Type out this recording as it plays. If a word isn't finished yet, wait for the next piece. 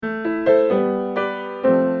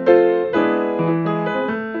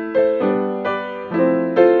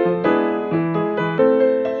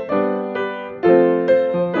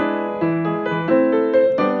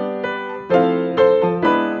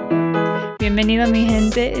Bienvenido mi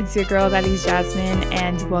gente, it's your girl Dalis Jasmine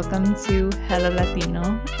and welcome to Hello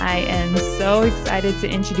Latino. I am so excited to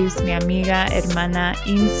introduce mi amiga, hermana,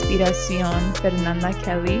 inspiración, Fernanda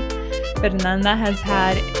Kelly. Fernanda has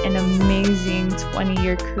had an amazing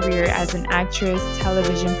 20-year career as an actress,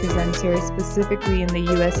 television presenter, specifically in the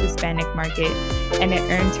U.S. Hispanic market, and it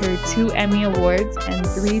earned her 2 Emmy Awards and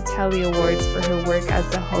 3 Telly Awards for her work as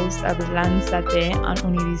the host of Lánzate on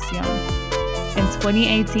Univision. In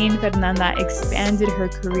 2018, Fernanda expanded her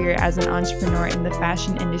career as an entrepreneur in the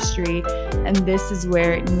fashion industry, and this is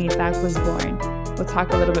where Nitak was born. We'll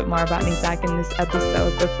talk a little bit more about Nitak in this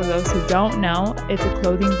episode, but for those who don't know, it's a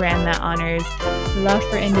clothing brand that honors love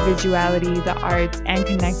for individuality, the arts, and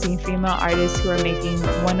connecting female artists who are making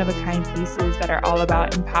one-of-a-kind pieces that are all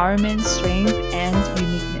about empowerment, strength, and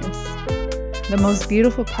uniqueness. The most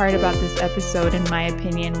beautiful part about this episode, in my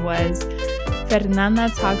opinion, was Fernanda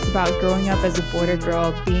talks about growing up as a border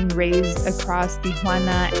girl, being raised across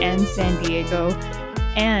Tijuana and San Diego,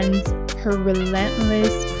 and her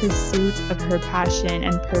relentless pursuit of her passion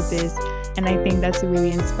and purpose. And I think that's a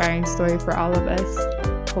really inspiring story for all of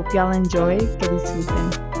us. Hope y'all enjoy. Que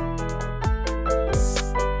disfruten.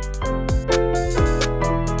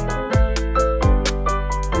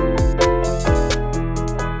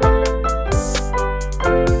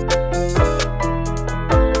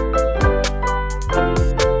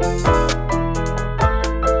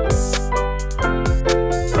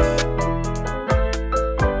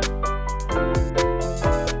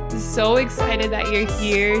 So excited that you're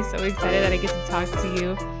here. So excited that I get to talk to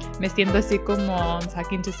you. Me siento así como I'm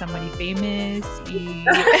talking to somebody famous y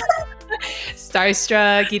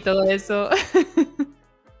starstruck y todo eso.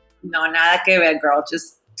 No, nada que ver, girl.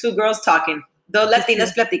 Just 2 girls talking. 2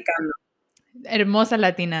 latinas platicando. Hermosas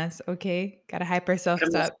latinas, okay? Gotta hype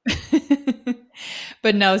ourselves up.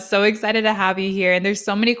 But no, so excited to have you here. And there's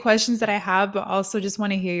so many questions that I have, but also just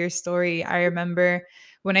want to hear your story. I remember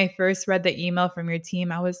when I first read the email from your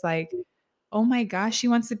team, I was like, oh my gosh, she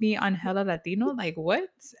wants to be on Hello Latino? Like, what?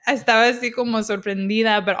 Estaba así como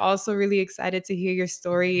sorprendida, but also really excited to hear your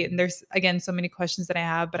story. And there's, again, so many questions that I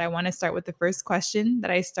have, but I want to start with the first question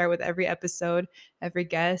that I start with every episode, every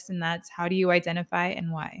guest, and that's, how do you identify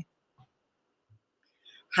and why?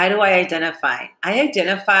 How do I identify? I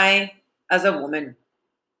identify as a woman.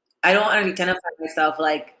 I don't identify myself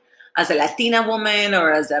like as a Latina woman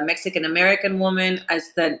or as a Mexican American woman,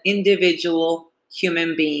 as an individual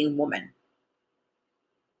human being woman.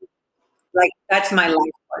 Like, that's my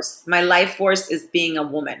life force. My life force is being a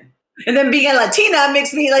woman. And then being a Latina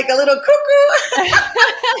makes me like a little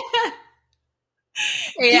cuckoo.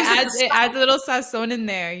 It adds a little sazon in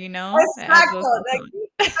there, you know? Exacto. Like,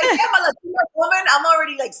 if I say I'm a Latina woman, I'm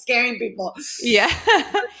already like scaring people. Yeah.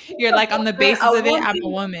 You're like, on the basis of it, I'm a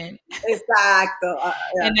woman. Exacto.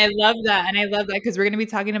 Yeah. And I love that. And I love that because we're going to be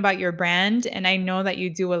talking about your brand. And I know that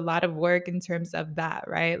you do a lot of work in terms of that,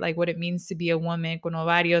 right? Like what it means to be a woman, con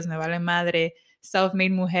ovarios, me vale madre,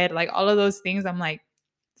 self-made mujer, like all of those things. I'm like,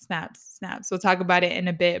 snaps. We'll talk about it in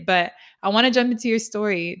a bit. But I want to jump into your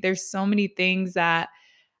story. There's so many things that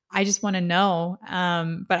I just want to know.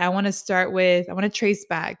 But I want to trace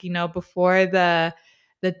back, before the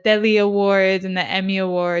Telly Awards and the Emmy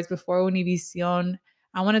Awards, before Univision.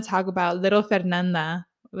 I want to talk about little Fernanda,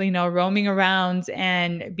 roaming around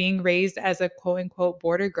and being raised as a quote unquote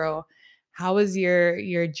border girl. How was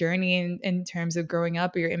your journey in terms of growing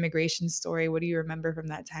up, or your immigration story? What do you remember from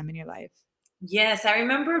that time in your life? Yes, I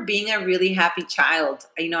remember being a really happy child.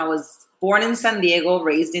 I was born in San Diego,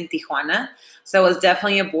 raised in Tijuana. So I was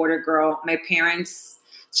definitely a border girl. My parents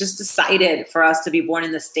just decided for us to be born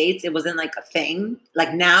in the States. It wasn't like a thing.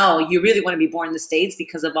 Like now, you really want to be born in the States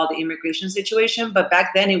because of all the immigration situation. But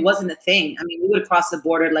back then, it wasn't a thing. I mean, we would cross the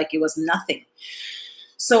border like it was nothing.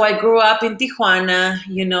 So I grew up in Tijuana,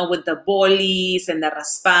 with the bolis and the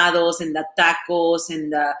raspados and the tacos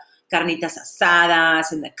and the carnitas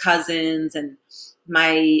asadas and the cousins. And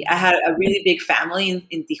I had a really big family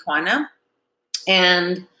in Tijuana.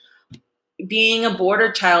 And being a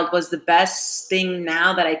border child was the best thing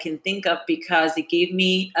now that I can think of, because it gave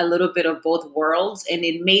me a little bit of both worlds and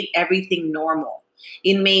it made everything normal.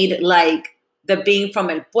 It made like the being from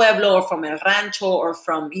El Pueblo or from El Rancho or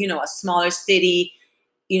from, a smaller city,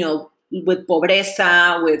 with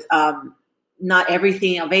pobreza, with not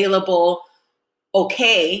everything available,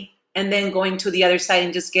 okay. And then going to the other side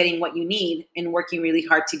and just getting what you need and working really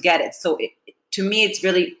hard to get it. So to me, it's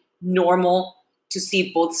really normal to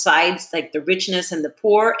see both sides, like the richness and the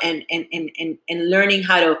poor, and learning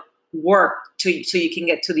how to work so you can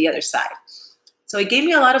get to the other side. So it gave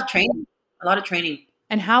me a lot of training.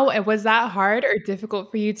 And how was that hard or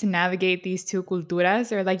difficult for you to navigate these two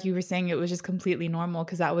culturas? Or like you were saying, it was just completely normal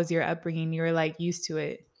because that was your upbringing. You were like used to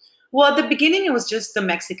it. Well, at the beginning, it was just the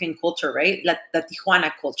Mexican culture, right? Like the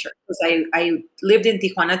Tijuana culture. Because I lived in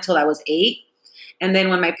Tijuana till I was 8. And then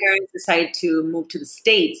when my parents decided to move to the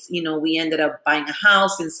States, we ended up buying a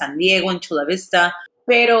house in San Diego in Chula Vista.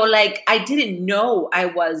 Pero like I didn't know I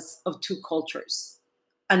was of two cultures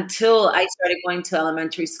until I started going to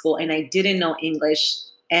elementary school and I didn't know English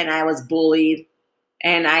and I was bullied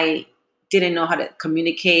and I didn't know how to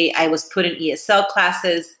communicate. I was put in ESL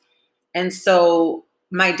classes. And so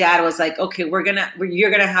my dad was like, okay, you're going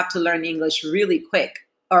to have to learn English really quick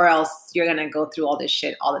or else you're going to go through all this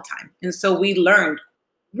shit all the time. And so we learned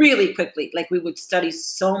really quickly. Like we would study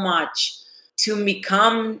so much to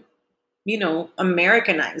become,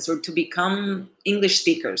 Americanized or to become English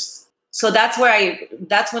speakers. So that's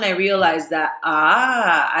when I realized that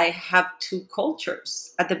I have two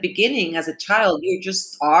cultures. At the beginning as a child, you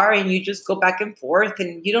just are and you just go back and forth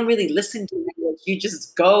and you don't really listen to language. You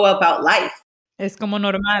just go about life. Es como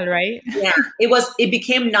normal, right? Yeah. It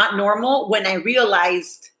became not normal when I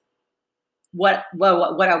realized what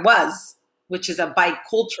I was, which is a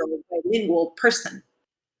bicultural, bilingual person.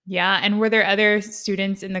 Yeah. And were there other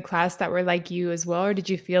students in the class that were like you as well? Or did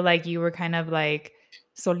you feel like you were kind of like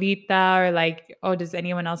solita or like, oh, does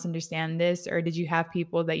anyone else understand this? Or did you have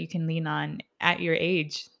people that you can lean on at your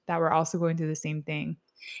age that were also going through the same thing?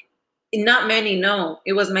 Not many, no.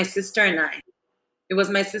 It was my sister and I. It was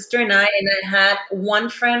my sister and I had one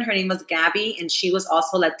friend. Her name was Gabby, and she was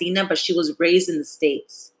also Latina, but she was raised in the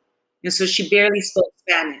States. And so she barely spoke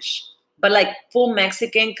Spanish. But like full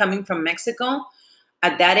Mexican coming from Mexico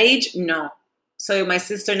at that age, no. So my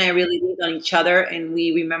sister and I really leaned on each other, and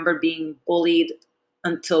we remember being bullied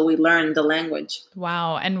until we learned the language.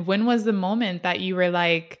 Wow. And when was the moment that you were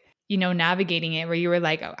like, navigating it where you were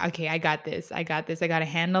like, "Oh, okay, I got this. I got this. I got a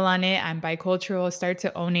handle on it. I'm bicultural." Start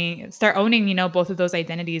owning, both of those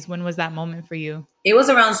identities. When was that moment for you? It was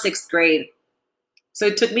around sixth grade. So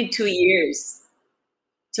it took me 2 years.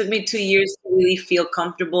 Took me 2 years to really feel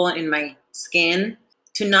comfortable in my skin,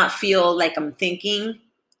 to not feel like I'm thinking,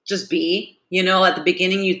 just be. At the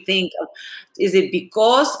beginning you think, is it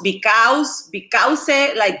because,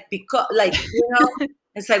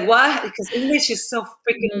 it's like what? Because English is so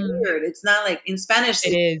freaking Mm, weird. It's not like in Spanish, it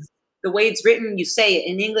is. the way it's written, you say it.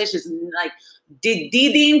 In English, is like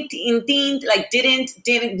didn't, like didn't,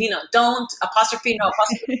 don't, apostrophe, no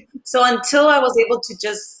apostrophe. So until I was able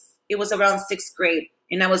to it was around sixth grade,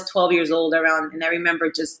 and I was 12 years old around, and I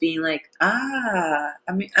remember just being like, I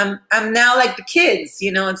mean, I'm now like the kids,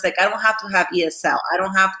 It's like I don't have to have ESL, I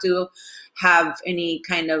don't have to have any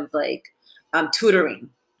kind of like tutoring.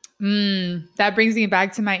 That brings me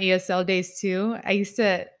back to my ESL days too. I used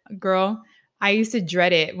to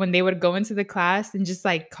dread it when they would go into the class and just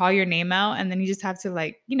like call your name out. And then you just have to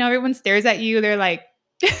like, everyone stares at you. They're like,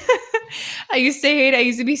 I used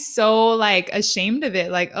to be so like ashamed of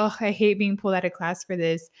it. Like, oh, I hate being pulled out of class for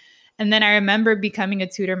this. And then I remember becoming a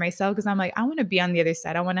tutor myself because I'm like, I want to be on the other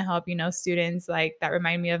side. I want to help, students like that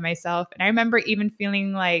remind me of myself. And I remember even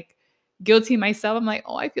feeling like guilty myself. I'm like,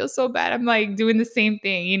 oh, I feel so bad. I'm like doing the same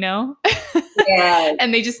thing. Yeah.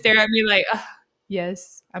 And they just stare at me like, "Ugh,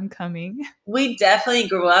 yes, I'm coming." We definitely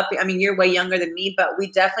grew up. I mean, you're way younger than me, but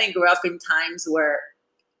we definitely grew up in times where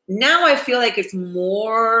now I feel like it's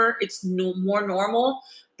more normal,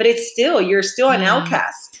 but you're still an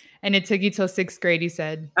outcast And it took you till sixth grade, you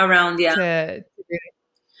said, around. Yeah. to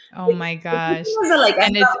oh my gosh. Like I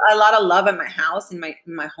And it's felt a lot of love in my house, in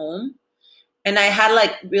my home, and I had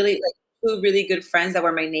like really like two really good friends that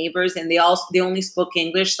were my neighbors, and they only spoke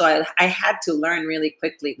English, so I had to learn really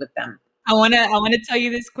quickly with them. I wanna tell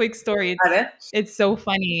you this quick story. Got it? It's so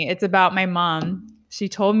funny. It's about my mom. She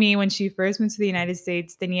told me when she first went to the United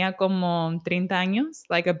States, tenía como 30 años,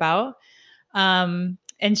 like about.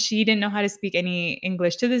 And she didn't know how to speak any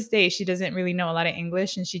English. To this day, she doesn't really know a lot of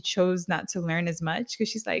English, and she chose not to learn as much because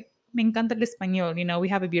she's like, me encanta el español. We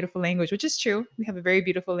have a beautiful language, which is true. We have a very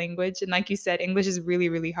beautiful language. And like you said, English is really,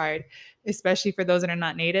 really hard, especially for those that are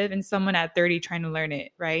not native and someone at 30 trying to learn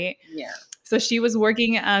it, right? Yeah. So she was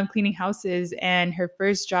working cleaning houses, and her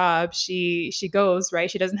first job, she goes,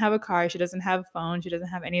 right? She doesn't have a car, she doesn't have a phone, she doesn't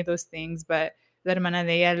have any of those things, but la hermana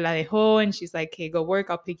de ella la dejó, and she's like, "Hey, go work,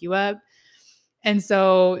 I'll pick you up." And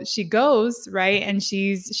so she goes, right? And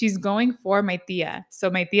she's going for my tia. So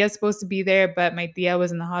my tia is supposed to be there, but my tia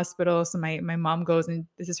was in the hospital. So my mom goes, and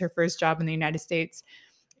this is her first job in the United States.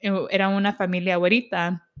 Era una familia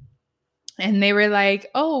güerita. And they were like,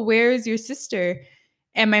 "Oh, where's your sister?"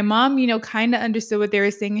 And my mom, kind of understood what they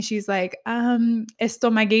were saying. And she's like,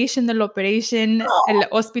 estomagation, the operation, el Oh,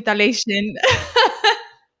 hospitalation.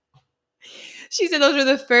 She said those were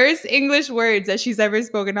the first English words that she's ever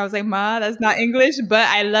spoken. I was like, Ma, that's not English, but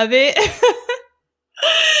I love it.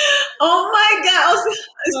 oh my God.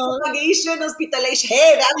 So, Stomachation, hospitalation.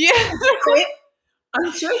 Hey, that's yeah. it.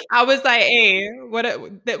 I'm sure. I was like, hey, what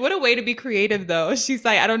a way to be creative though. She's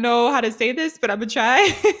like, I don't know how to say this, but I'm gonna try.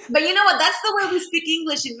 But you know what? That's the way we speak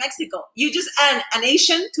English in Mexico. You just add an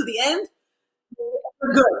Asian to the end,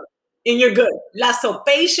 you're good. And you're good. La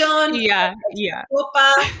sopation, Yeah, yeah.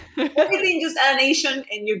 sopa, everything just add an Asian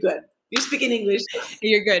and you're good. You're speaking English.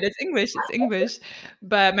 You're good. It's English. It's English.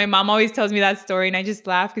 But my mom always tells me that story and I just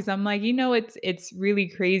laugh because I'm like, it's really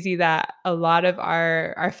crazy that a lot of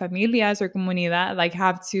our familias or comunidad like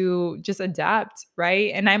have to just adapt,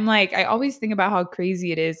 right? And I'm like, I always think about how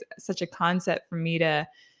crazy it is, such a concept for me to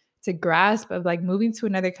grasp of like moving to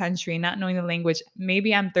another country, not knowing the language.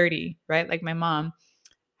 Maybe I'm 30, right? Like my mom.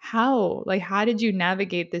 How did you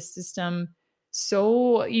navigate this system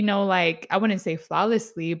so, like I wouldn't say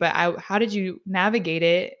flawlessly, but how did you navigate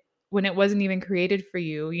it when it wasn't even created for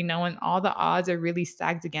you, and all the odds are really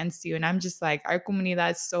stacked against you? And I'm just like, our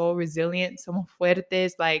comunidad is so resilient, somos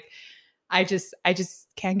fuertes. Like I just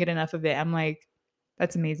can't get enough of it. I'm like,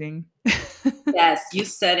 that's amazing. Yes, you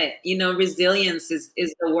said it. Resilience is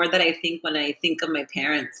the word that I think when I think of my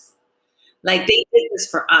parents. Like they did this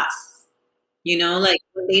for us. Like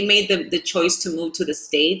when they made the choice to move to the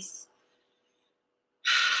States,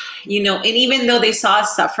 and even though they saw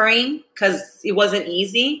us suffering because it wasn't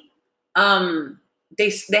easy, um,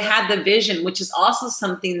 they had the vision, which is also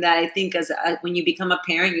something that I think when you become a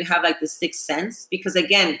parent, you have like the sixth sense. Because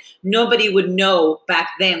again, nobody would know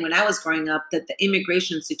back then when I was growing up that the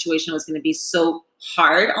immigration situation was going to be so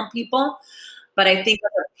hard on people. But I think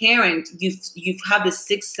as a parent, you have the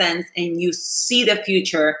sixth sense and you see the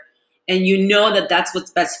future, and you know that that's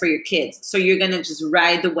what's best for your kids. So you're gonna just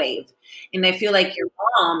ride the wave. And I feel like your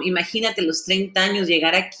mom, imagínate los 30 años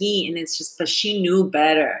llegar aquí, and it's just that she knew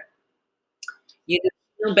better. She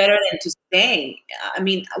knew better than to stay. I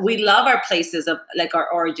mean, we love our places of like our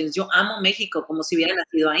origins. Yo amo México como si hubiera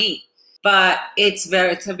nacido ahí. But it's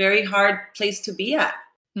a very hard place to be at.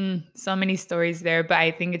 So many stories there, but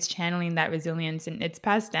I think it's channeling that resilience and it's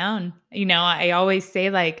passed down. I always say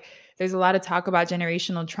like there's a lot of talk about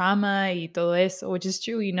generational trauma y todo eso, which is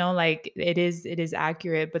true, like it is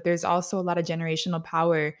accurate, but there's also a lot of generational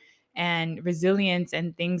power and resilience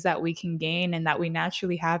and things that we can gain and that we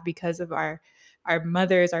naturally have because of our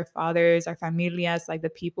mothers, our fathers, our familias, like the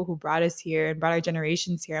people who brought us here and brought our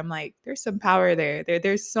generations here. I'm like, there's some power there.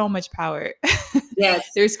 There's so much power. Yes.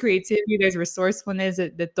 There's creativity, there's resourcefulness,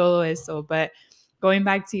 de todo eso. But going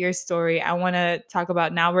back to your story, I want to talk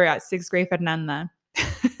about now we're at sixth grade, Fernanda.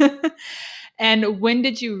 And when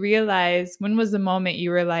was the moment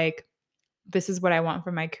you were like, this is what I want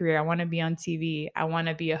for my career. I want to be on TV. I want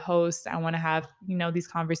to be a host. I want to have, these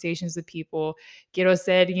conversations with people. Quiero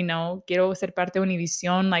ser parte de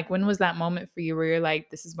Univision. Like, when was that moment for you where you're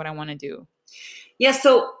like, this is what I want to do? Yeah,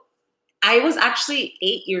 so I was actually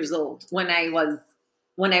 8 years old when I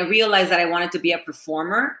realized that I wanted to be a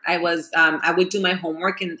performer. I would do my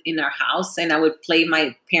homework in our house and I would play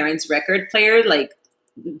my parents' record player, like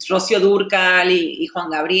Rocío Dúrcal y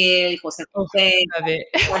Juan Gabriel, José Oh, José. love it.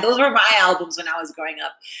 Those were my albums when I was growing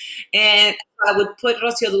up. And I would put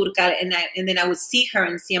Rocío Dúrcal and then I would see her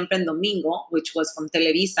in Siempre en Domingo, which was from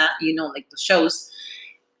Televisa, like the shows.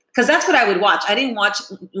 Because that's what I would watch. I didn't watch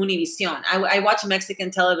Univision. I watched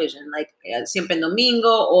Mexican television, like Siempre en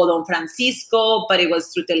Domingo or Don Francisco, but it was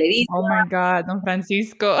through Televisa. Oh my God, Don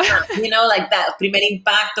Francisco. Like that. Primer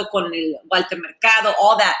Impacto con el Walter Mercado,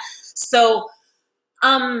 all that. So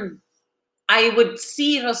I would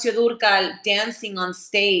see Rocío Dúrcal dancing on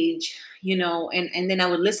stage, and then I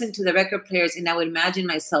would listen to the record players and I would imagine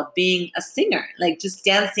myself being a singer, like just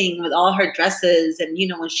dancing with all her dresses and,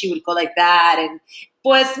 when she would go like that and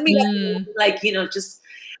pues mira, like, just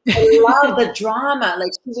I love the drama.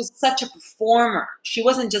 Like she was such a performer. She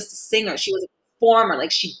wasn't just a singer. She was a performer. Like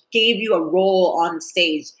she gave you a role on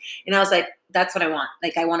stage. And I was like, that's what I want.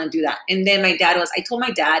 Like, I want to do that. And then I told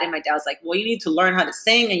my dad and my dad was like, well, you need to learn how to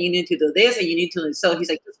sing and you need to do this and you need to. So he's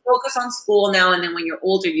like, just focus on school now. And then when you're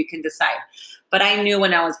older, you can decide. But I knew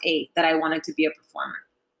when I was 8 that I wanted to be a performer.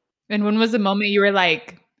 And when was the moment you were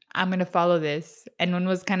like, I'm going to follow this? And when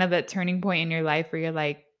was kind of that turning point in your life where you're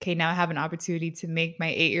like, okay, now I have an opportunity to make my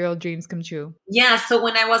 8-year-old dreams come true? Yeah. So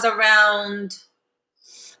when I was around,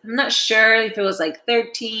 I'm not sure if it was like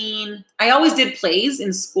 13. I always did plays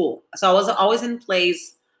in school. So I was always in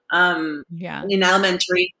plays Yeah. in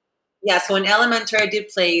elementary. Yeah, so in elementary I did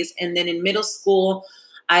plays, and then in middle school,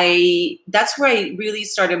 that's where I really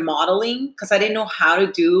started modeling because I didn't know how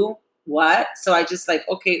to do what. So I just like,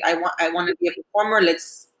 okay, I want to be a performer.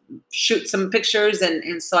 Let's shoot some pictures,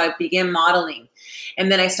 and so I began modeling,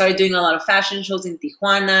 and then I started doing a lot of fashion shows in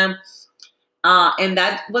Tijuana, and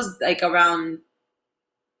that was like around,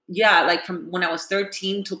 yeah, like from when I was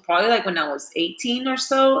 13 to probably like when I was 18 or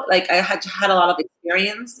so. Like I had a lot of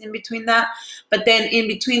experience in between that. But then in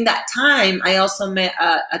between that time, I also met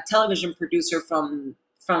a television producer from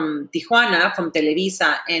Tijuana, from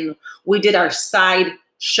Televisa, and we did our side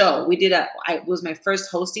show. It was my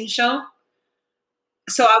first hosting show.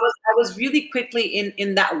 So I was really quickly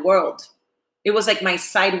in that world. It was like my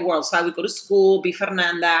side world. So I would go to school, be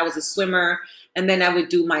Fernanda, I was a swimmer, and then I would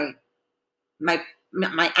do my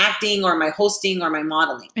my acting or my hosting or my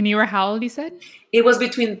modeling. And you were how old, you said? It was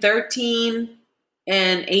between 13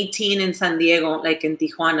 and 18 in San Diego, like in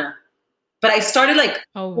Tijuana. But I started like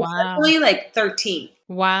Oh, wow. professionally like 13.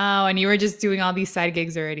 Wow. And you were just doing all these side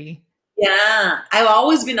gigs already. Yeah, I've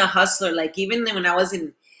always been a hustler. Like even when I was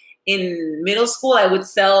in middle school, I would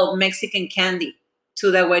sell Mexican candy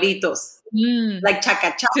to the güeritos, Mm, like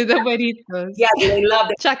chaca to chaca. the güeritos. Yeah, they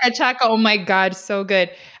loved it. Chaca Chaca, oh my god, so good.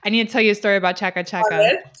 I need to tell you a story about Chaca A Chaca.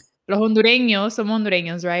 ver. Los hondureños, somos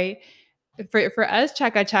hondureños, right? For us,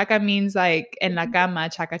 Chaca Chaca means like en la cama,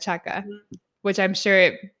 Chaca Chaca, which I'm sure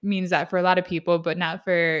it means that for a lot of people, but not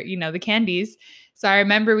for, the candies. So I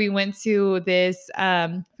remember we went to this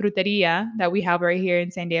fruteria that we have right here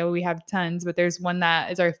in San Diego. We have tons, but there's one that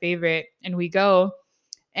is our favorite, and we go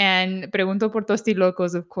and pregunto por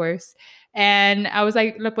tostilocos, of course. And I was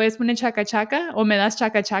like, ¿le puedes poner chaca chaca? O me das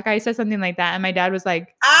chaca chaca? I said something like that. And my dad was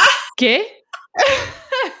like, Ah, ¿qué?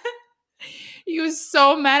 He was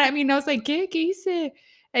so mad at me. And I was like, ¿qué hice?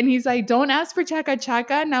 And he's like, don't ask for chaca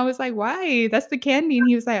chaca. And I was like, why? That's the candy. And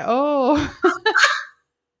he was like, oh.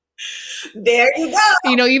 there you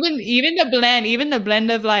go. Even the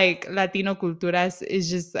blend of like Latino culturas is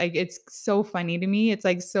just like it's so funny to me. It's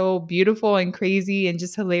like so beautiful and crazy and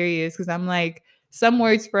just hilarious because I'm like some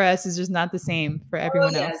words for us is just not the same for Oh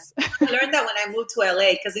everyone yes, else. I learned that when I moved to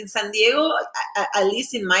LA because in San Diego, at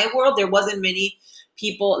least in my world, there wasn't many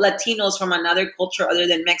people Latinos from another culture other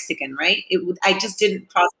than Mexican, right? I just didn't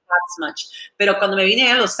cross paths much. Pero cuando me vine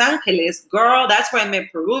a Los Angeles, girl, that's where I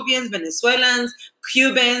met Peruvians, Venezuelans,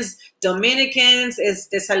 Cubans, Dominicans,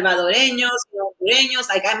 Salvadoreños, Hondureños.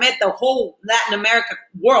 Like I met the whole Latin America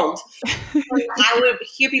world. I would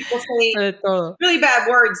hear people say De todo. really bad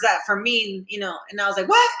words that for me, and I was like,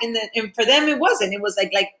 what? And for them, it wasn't. It was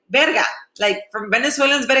like verga. Like from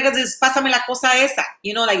Venezuelans, vergas is pásame la cosa esa,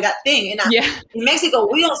 like that thing. And Yeah. in Mexico,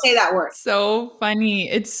 we don't say that word. So funny.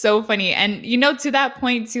 It's so funny. And to that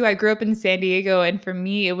point too, I grew up in San Diego and for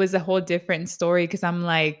me it was a whole different story because I'm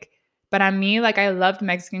like, but on me, like I loved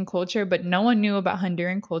Mexican culture, but no one knew about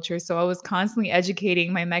Honduran culture. So I was constantly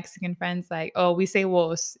educating my Mexican friends, like, oh, we say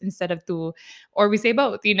vos instead of tú, or we say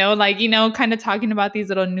both, kind of talking about these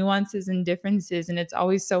little nuances and differences. And it's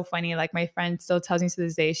always so funny. Like my friend still tells me to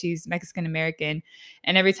this day, she's Mexican American.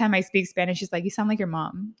 And every time I speak Spanish, she's like, you sound like your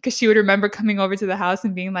mom. Because she would remember coming over to the house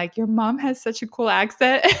and being like, your mom has such a cool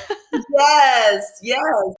accent. Yes, yes.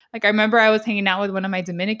 Like I remember I was hanging out with one of my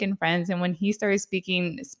Dominican friends, and when he started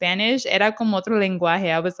speaking Spanish, era como otro lenguaje.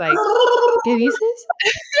 I was like, ¿qué dices?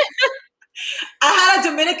 I had a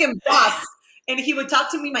Dominican boss, and he would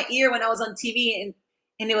talk to me in my ear when I was on TV,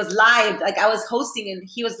 and it was live. Like I was hosting, and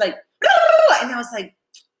he was like, and I was like,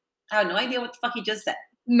 I have no idea what the fuck he just said.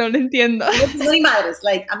 No lo entiendo. No ni madres.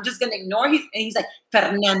 Like I'm just gonna ignore his, and he's like,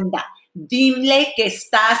 Fernanda, dile que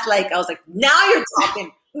estás like. I was like, now you're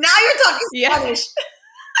talking. Now you're talking Spanish.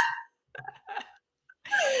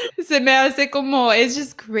 Se me hace como, it's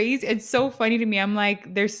just crazy. It's so funny to me. I'm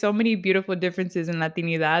like, there's so many beautiful differences in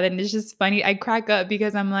Latinidad. And it's just funny. I crack up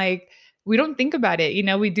because I'm like, we don't think about it.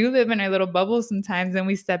 We do live in our little bubble sometimes and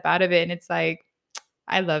we step out of it. And it's like,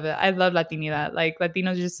 I love it. I love Latinidad. Like,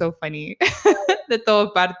 Latinos are just so funny. De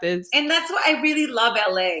todas partes. And that's why I really love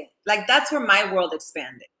LA. Like, that's where my world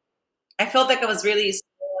expanded. I felt like I was really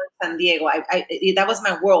small in San Diego. That was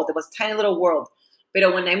my world. It was a tiny little world.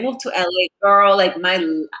 But when I moved to LA, girl, like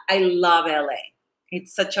I love LA.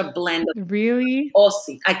 It's such a blend of Really? oh,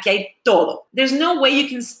 sí, aquí hay todo. There's no way you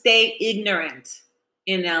can stay ignorant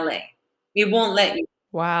in LA. It won't let you.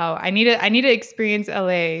 Wow. I need to experience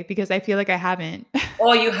LA because I feel like I haven't.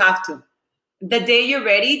 Oh, you have to. The day you're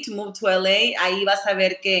ready to move to LA, ahí vas a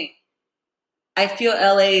ver que I feel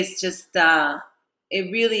LA is just it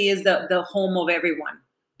really is the home of everyone.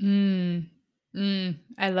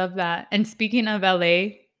 I love that. And speaking of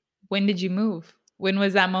LA, when did you move? When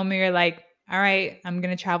was that moment you're like, all right, I'm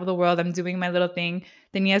going to travel the world. I'm doing my little thing.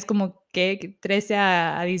 Tenías como que 13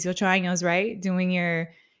 a 18 años, right? Doing your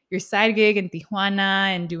side gig in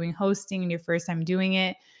Tijuana and doing hosting and your first time doing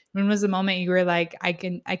it. When was the moment you were like, I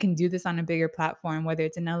can do this on a bigger platform, whether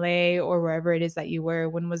it's in LA or wherever it is that you were?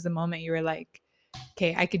 When was the moment you were like,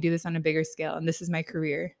 okay, I could do this on a bigger scale and this is my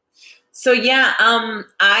career? So yeah,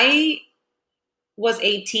 I was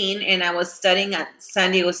 18 and I was studying at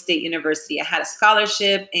San Diego State University. I had a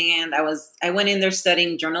scholarship and I went in there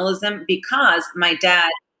studying journalism because my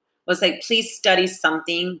dad was like, please study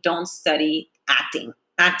something, don't study acting.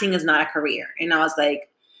 Acting is not a career. And I was like,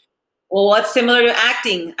 well, what's similar to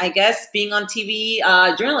acting? I guess being on TV,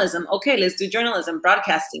 journalism. Okay, let's do journalism,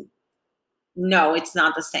 broadcasting. No, it's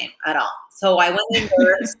not the same at all. So I went in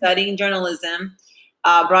there studying journalism,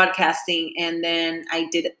 broadcasting, and then I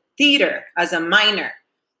did theater as a minor.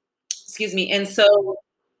 Excuse me. And so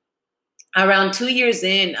around 2 years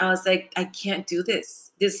in, I was like, I can't do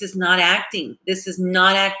this. This is not acting. This is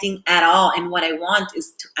not acting at all. And what I want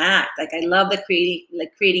is to act. Like I love the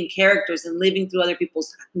creating characters and living through other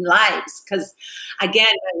people's lives. Because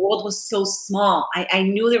again, my world was so small. I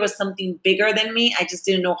knew there was something bigger than me. I just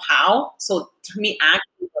didn't know how. So to me,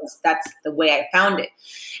 acting that's the way I found it.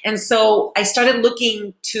 And so I started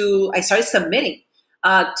submitting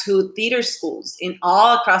to theater schools in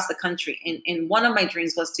all across the country. And one of my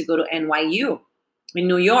dreams was to go to NYU in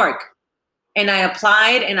New York. And I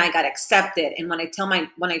applied and I got accepted. And when I told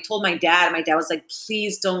my dad was like,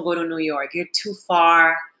 please don't go to New York. You're too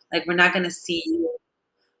far. Like we're not gonna see you.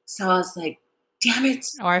 So I was like, damn it.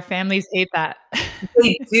 Our families hate that.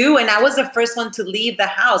 They do. And I was the first one to leave the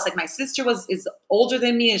house. Like my sister is older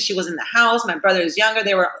than me and she was in the house. My brother is younger.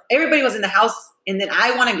 Everybody was in the house. And then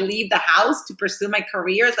I want to leave the house to pursue my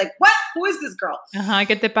career. It's like, what? Who is this girl?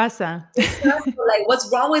 ¿Qué te pasa? Like, what's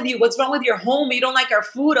wrong with you? What's wrong with your home? You don't like our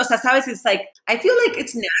food? O sea, sabes, it's like, I feel like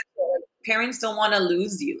it's natural. Like, parents don't want to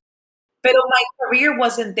lose you. Pero my career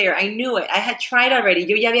wasn't there. I knew it. I had tried already.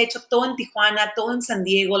 Yo ya había hecho todo en Tijuana, todo en San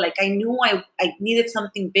Diego. Like I knew I needed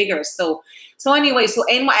something bigger. So anyway,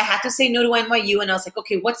 I had to say no to NYU, and I was like,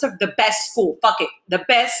 okay, what's the best school? Fuck it, the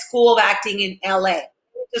best school of acting in LA.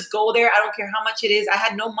 Just go there. I don't care how much it is. I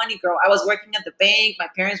had no money, girl. I was working at the bank. My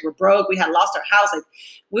parents were broke. We had lost our house. Like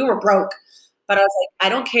we were broke. But I was like, I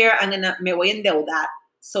don't care. Me voy a endeudar.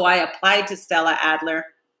 So I applied to Stella Adler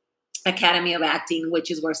Academy of Acting, which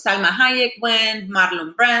is where Salma Hayek went,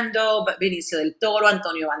 Marlon Brando, Benicio del Toro,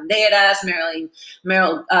 Antonio Banderas,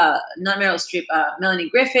 not Meryl Streep, Melanie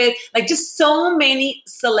Griffith, like just so many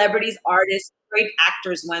celebrities, artists, great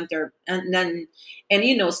actors went there.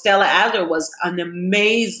 And Stella Adler was an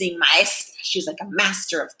amazing maestra. She's like a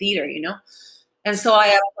master of theater, And so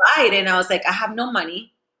I applied and I was like, I have no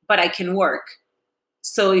money, but I can work.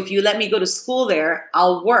 So if you let me go to school there,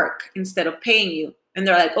 I'll work instead of paying you. And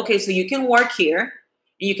they're like, okay, so you can work here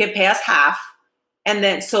and you can pay us half. And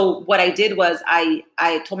then, so what I did was I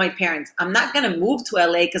told my parents, I'm not going to move to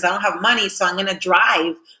LA because I don't have money. So I'm going to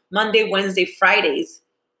drive Monday, Wednesday, Fridays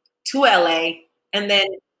to LA and then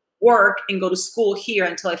work and go to school here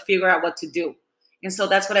until I figure out what to do. And so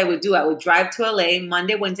that's what I would do. I would drive to LA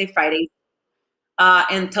Monday, Wednesday, Friday,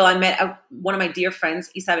 until I met one of my dear friends,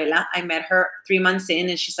 Isabella. I met her 3 months in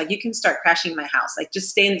and she's like, you can start crashing my house. Like just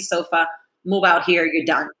stay in the sofa, move out here, you're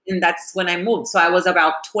done. And that's when I moved. So I was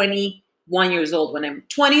about 21 years old when I'm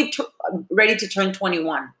ready to turn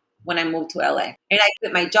 21 when I moved to LA. And I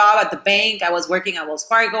quit my job at the bank. I was working at Wells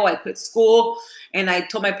Fargo. I quit school. And I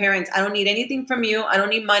told my parents, I don't need anything from you. I don't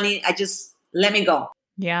need money. I just let me go.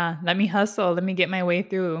 Yeah, let me hustle. Let me get my way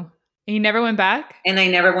through. And you never went back? And I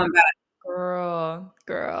never went back.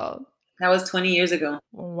 Girl. That was 20 years ago.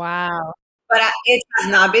 Wow. But it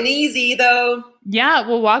has not been easy, though. Yeah,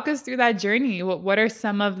 well, walk us through that journey. What are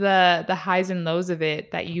some of the highs and lows of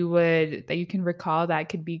it that you can recall that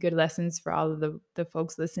could be good lessons for all of the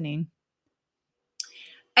folks listening?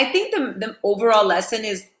 I think the overall lesson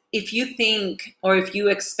is if you think or if you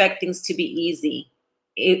expect things to be easy,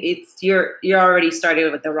 you're already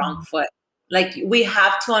started with the wrong foot. Like we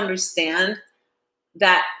have to understand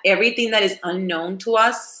that everything that is unknown to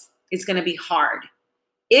us is going to be hard.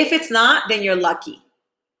 If it's not, then you're lucky.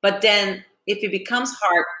 But then if it becomes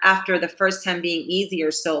hard after the first time being easy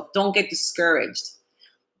or so, don't get discouraged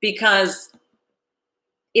because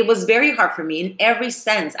it was very hard for me in every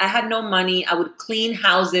sense. I had no money. I would clean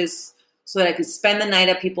houses so that I could spend the night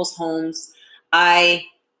at people's homes. I,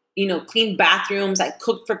 cleaned bathrooms. I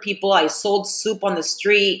cooked for people. I sold soup on the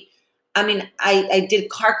street. I mean, I did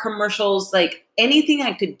car commercials, like anything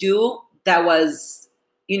I could do that was,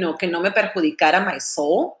 que no me perjudicara my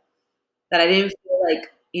soul, that I didn't feel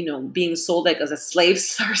like being sold like as a slave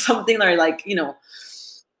or something, or like,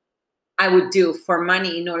 I would do for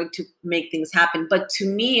money in order to make things happen. But to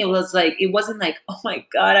me, it wasn't like, oh my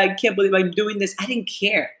God, I can't believe I'm doing this. I didn't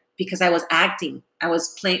care because I was acting. I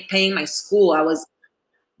was paying my school. I was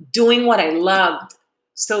doing what I loved.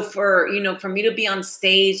 So for me to be on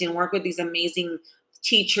stage and work with these amazing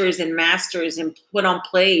teachers and masters and put on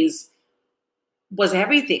plays was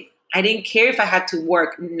everything. I didn't care if I had to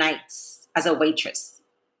work nights as a waitress.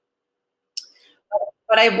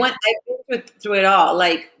 But I've been through it all,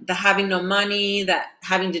 like the having no money, that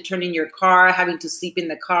having to turn in your car, having to sleep in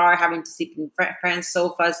the car, having to sleep in friends'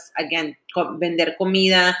 sofas, again, vender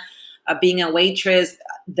comida, being a waitress,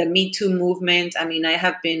 the Me Too movement. I mean,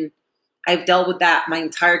 I've dealt with that my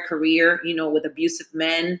entire career, with abusive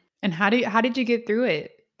men. And how did you get through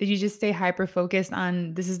it? Did you just stay hyper focused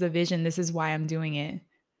on this is the vision, this is why I'm doing it?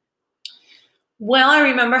 Well, I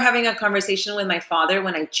remember having a conversation with my father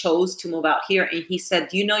when I chose to move out here, and he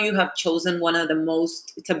said, you have chosen one of the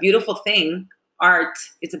most, it's a beautiful thing, art,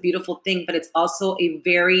 it's a beautiful thing, but it's also a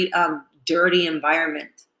very dirty environment.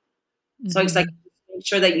 So it's like, Mhm. make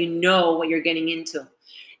sure that you know what you're getting into.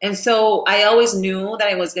 And so I always knew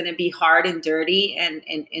that it was going to be hard and dirty. And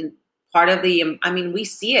part of I mean, we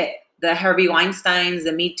see it. The Harvey Weinsteins,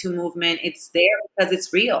 the Me Too movement, it's there because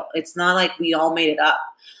it's real. It's not like we all made it up.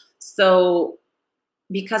 So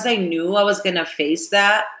because I knew I was going to face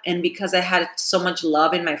that, and because I had so much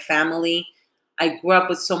love in my family, I grew up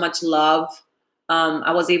with so much love.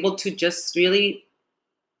 I was able to just really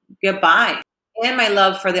get by. And my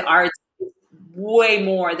love for the arts is way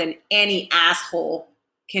more than any asshole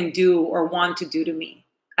can do or want to do to me.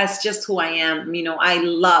 That's just who I am. I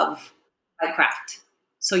love my craft.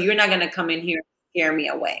 So you're not going to come in here and scare me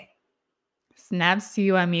away. Snaps to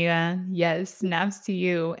you, amiga. Yes, snaps to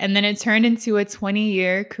you. And then it turned into a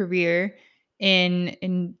 20-year career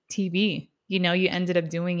in TV. You ended up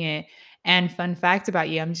doing it. And fun fact about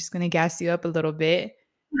you, I'm just gonna gas you up a little bit.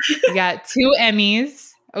 You got 2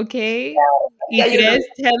 Emmys, okay? Yeah, Y tres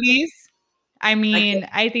Tellys. I I can, mean,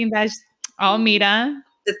 I think that's oh, mira.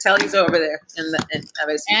 the telly's over there. A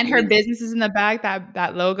ver si And you her can. business is in the back,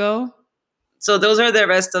 that logo. So those are the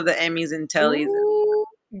rest of the Emmys and tellies. Ooh,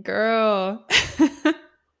 girl.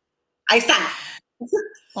 Ahí están.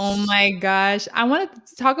 Oh my gosh. I want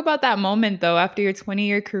to talk about that moment though, after your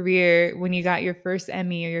 20-year career when you got your first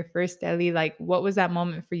Emmy or your first Ellie. Like, what was that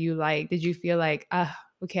moment for you like? Did you feel like,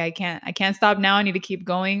 okay, I can't stop now. I need to keep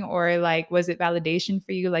going? Or like, was it validation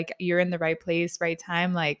for you? Like you're in the right place, right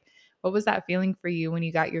time? Like, what was that feeling for you when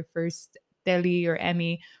you got your first Ellie or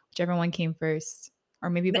Emmy, whichever one came first? Or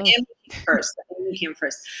maybe The both. Emmy came first. The Emmy came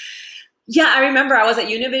first. Yeah, I remember I was at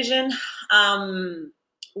Univision, um,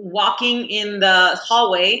 walking in the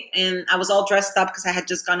hallway, and I was all dressed up because I had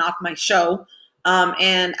just gone off my show.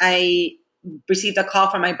 And I received a call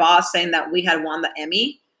from my boss saying that we had won the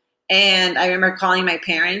Emmy. And I remember calling my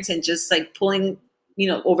parents and just like pulling,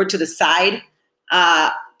 over to the side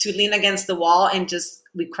to lean against the wall, and just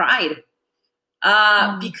we cried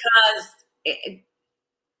Mm, because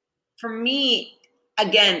for me,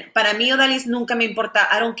 again, para mí Odalis nunca me importa.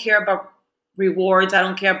 I don't care about rewards. I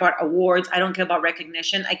don't care about awards. I don't care about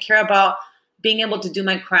recognition. I care about being able to do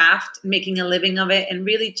my craft, making a living of it, and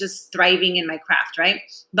really just thriving in my craft, right?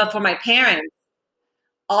 But for my parents,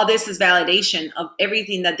 all this is validation of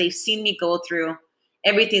everything that they've seen me go through,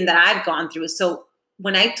 everything that I've gone through. So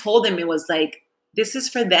when I told them, it was like, this is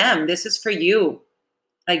for them. This is for you.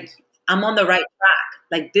 Like, I'm on the right track.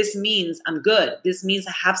 Like, this means I'm good. This means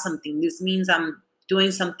I have something. This means I'm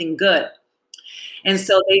doing something good. And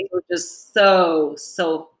so they were just so,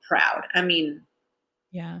 so proud. I mean,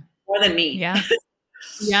 yeah. more than me. Yeah.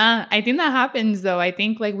 Yeah, I think that happens though. I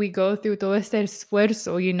think like we go through todo este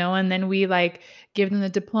esfuerzo, and then we like give them the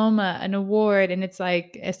diploma, an award, and it's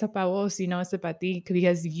like esto pa vos, esto pa ti,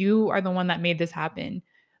 because you are the one that made this happen.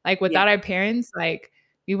 Like Yeah. without our parents, like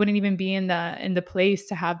we wouldn't even be in the place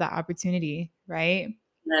to have that opportunity, right?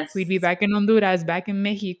 We'd be Yes. back in Honduras, back in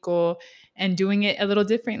Mexico, and doing it a little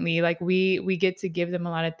differently. Like we get to give them a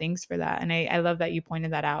lot of things for that, and I love that you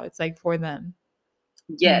pointed that out. It's like for them.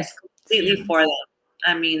 Mm, Yes. Completely for them. snaps.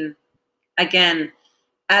 I mean, again,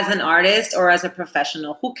 as an artist or as a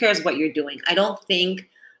professional, who cares what you're doing? I don't think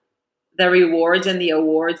the rewards and the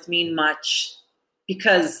awards mean much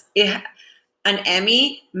because an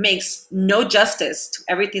Emmy makes no justice to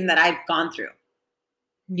everything that I've gone through,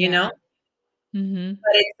 you Yeah. know? Hmm.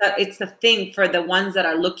 But it's a thing for the ones that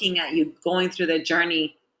are looking at you going through the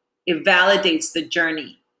journey. It validates the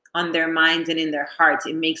journey on their minds and in their hearts.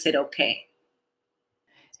 It makes it okay.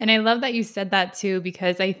 And I love that you said that too,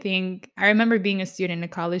 because I remember being a student, a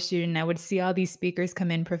college student, I would see all these speakers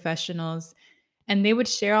come in, professionals, and they would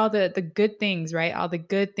share all the good things, right? All the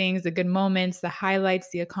good things, the good moments, the highlights,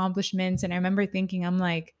 the accomplishments. And I remember thinking, I'm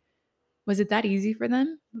like, was it that easy for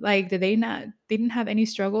them? Like, they didn't have any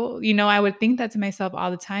struggle? I would think that to myself all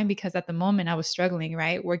the time because at the moment I was struggling,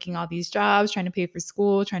 right? Working all these jobs, trying to pay for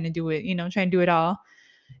school, trying to do it, trying to do it all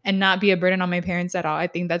and not be a burden on my parents at all. I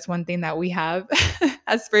think that's one thing that we have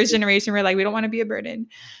as first generation. We're like, we don't want to be a burden.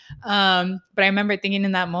 But I remember thinking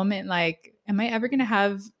in that moment, like, am I ever going to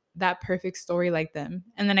have that perfect story like them?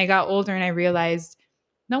 And then I got older and I realized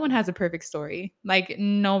no one has a perfect story. Like,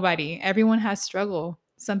 nobody. Everyone has struggle.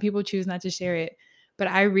 Some people choose not to share it. But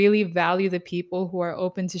I really value the people who are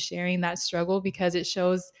open to sharing that struggle because it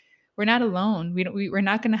shows we're not alone. We're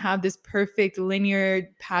not going to have this perfect linear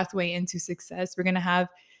pathway into success. We're going to have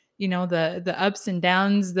the ups and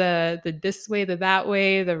downs, the this way, the that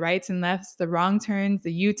way, the rights and lefts, the wrong turns,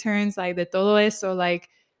 the U-turns, like the todo eso. Like,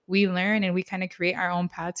 we learn and we kind of create our own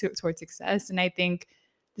path towards success. And I think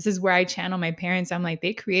this is where I channel my parents. I'm like,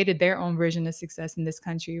 they created their own version of success in this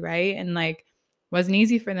country, right? And like, wasn't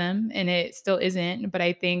easy for them and it still isn't. But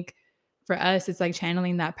I think for us, it's like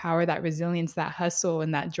channeling that power, that resilience, that hustle,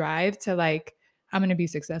 and that drive to like, I'm going to be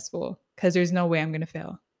successful because there's no way I'm going to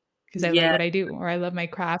fail because I love Yeah. what I do, or I love my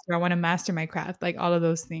craft, or I want to master my craft, like all of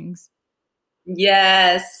those things.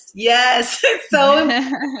 Yes. Yes.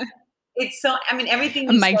 It's so, I mean, everything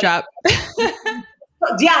A you mic said. drop.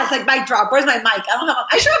 Yeah, it's like mic drop. Where's my mic?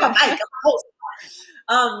 I should have a mic. I'm a host.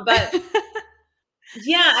 But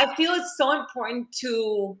yeah, I feel it's so important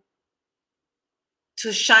to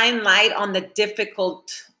shine light on the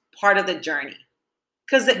difficult part of the journey.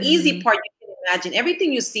 Because the easy Mm, part, you can imagine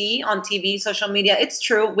everything you see on TV, social media, it's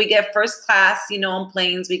true. We get first class, on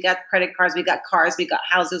planes, we got credit cards, we got cars, we got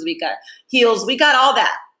houses, we got heels, we got all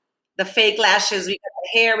that. The fake lashes, we got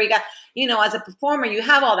the hair, we got, as a performer, you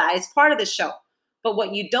have all that. It's part of the show. But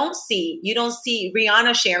what you don't see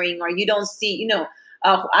Rihanna sharing, or you don't see,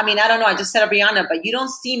 I mean, I don't know, I just said Rihanna, but you don't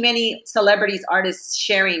see many celebrities, artists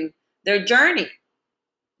sharing their journey.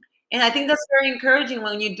 And I think that's very encouraging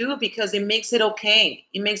when you do it because it makes it okay.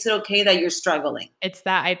 It makes it okay that you're struggling. it's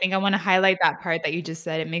that I think I want to highlight that part that you just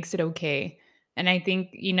said. It makes it okay. And I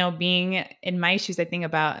think, being in my shoes, I think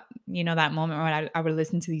about, that moment when I would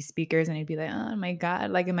listen to these speakers and I'd be like, oh my God,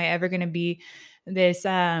 like, am I ever going to be this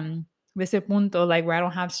punto, like where I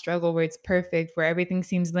don't have struggle, where it's perfect, where everything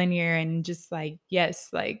seems linear and just like, yes,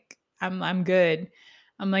 like I'm good.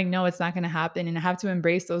 I'm like, no, it's not going to happen. And I have to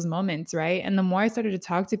embrace those moments. Right. And the more I started to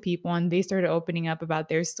talk to people and they started opening up about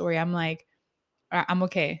their story, I'm like, I'm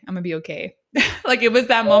okay. I'm gonna be okay. Like, it was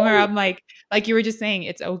that moment where I'm like you were just saying,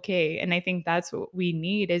 it's okay. And I think that's what we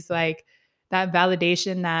need is like that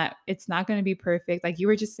validation that it's not gonna be perfect. Like you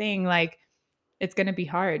were just saying, like it's gonna be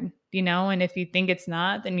hard, And if you think it's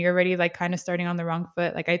not, then you're already like kind of starting on the wrong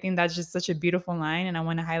foot. Like I think that's just such a beautiful line, and I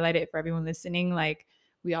want to highlight it for everyone listening. Like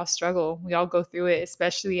we all struggle, we all go through it,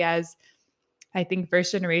 especially as I think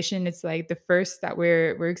first generation, it's like the first that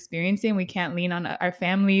we're experiencing. We can't lean on our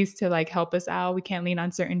families to like help us out. We can't lean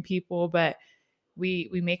on certain people, but we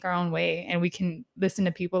make our own way and we can listen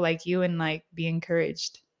to people like you and like be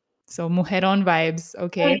encouraged. So mujeron vibes, And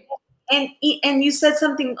okay? and you said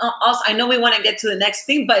something also. I know we want to get to the next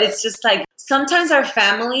thing, but it's just like sometimes our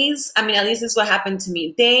families. I mean, at least this is what happened to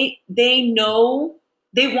me. They know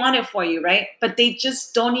they want it for you, right? But they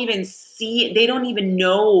just don't even see it. They don't even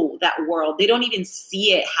know that world. They don't even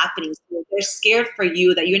see it happening. So they're scared for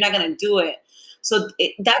you that you're not going to do it. So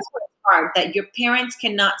that's what's hard. That your parents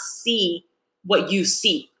cannot see what you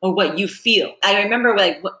see or what you feel. I remember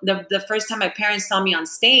like the first time my parents saw me on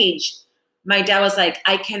stage, my dad was like,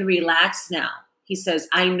 I can relax now. He says,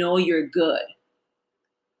 I know you're good.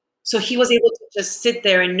 So he was able to just sit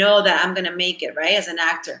there and know that I'm going to make it, right? As an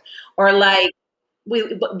actor. Or like,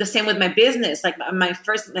 the same with my business. Like my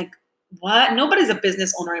first, like, what? Nobody's a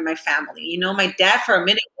business owner in my family. My dad for a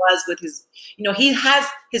minute was with his, he has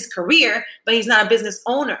his career, but he's not a business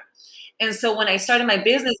owner. And so when I started my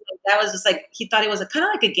business, my dad was just like, he thought it was a kind of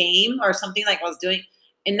like a game or something like I was doing.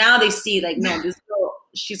 And now they see like, no, this girl,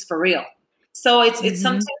 she's for real. So it's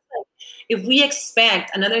sometimes Hmm. like if we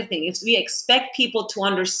expect another thing, if we expect people to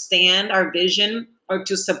understand our vision or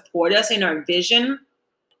to support us in our vision,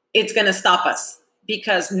 it's going to stop us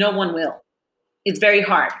because no one will. It's very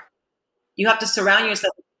hard. You have to surround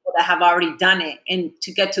yourself with people that have already done it. And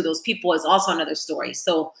to get to those people is also another story.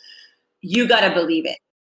 So you got to believe it.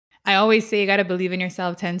 I always say you got to believe in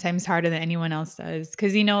yourself 10 times harder than anyone else does.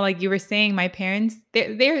 Cause like you were saying, my parents,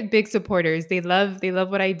 they're big supporters. They love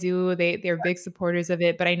what I do. They're big supporters of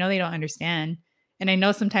it, but I know they don't understand. And I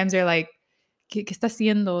know sometimes they're like, ¿Qué está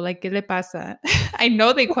haciendo? Like, ¿qué le pasa? I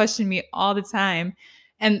know they question me all the time.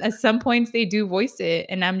 And at some points they do voice it.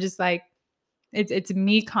 And I'm just like, it's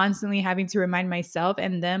me constantly having to remind myself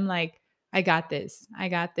and them like, I got this. I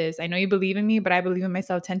got this. I know you believe in me, but I believe in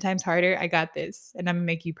myself 10 times harder. I got this. And I'm gonna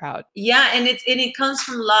make you proud. Yeah, and it comes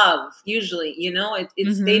from love usually.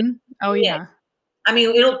 It's they don't Oh see it. yeah. I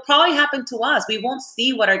mean, it'll probably happen to us. We won't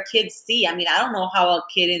see what our kids see. I mean, I don't know how a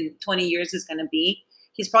kid in 20 years is going to be.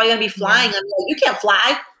 He's probably going to be flying. Yeah. I'm like, you can't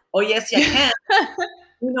fly. Oh, yes, you can.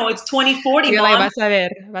 It's 2040, You're like, mom.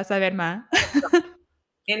 vas a ver, ma.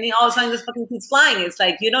 And then all of a sudden, this fucking kid's flying. It's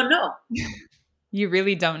like, you don't know. You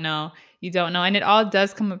really don't know. You don't know. And it all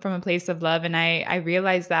does come from a place of love. And I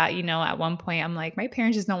realized that, at one point I'm like, my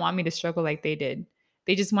parents just don't want me to struggle like they did.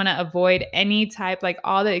 They just want to avoid any type, like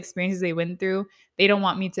all the experiences they went through. They don't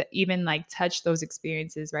want me to even like touch those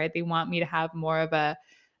experiences, right? They want me to have more of a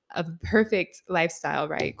perfect lifestyle,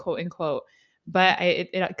 right? Quote unquote. But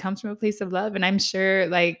it comes from a place of love. And I'm sure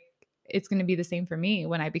like it's going to be the same for me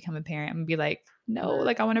when I become a parent. I'm going to be like, no,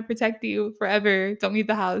 like I want to protect you forever. Don't leave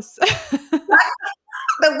the house.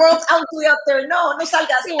 The world's ugly out there. No, no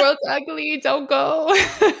salgas. The world's ugly. Don't go.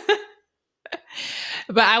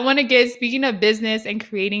 But I want to speaking of business and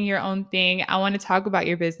creating your own thing, I want to talk about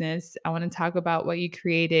your business. I want to talk about what you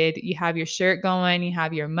created. You have your shirt going, you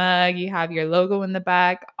have your mug, you have your logo in the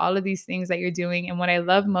back, all of these things that you're doing. And what I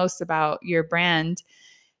love most about your brand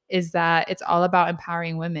is that it's all about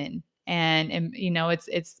empowering women. And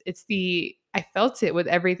it's the I felt it with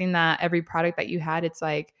every product that you had. It's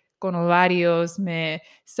like con ovarios,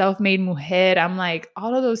 self-made mujer. I'm like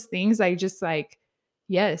all of those things. I just like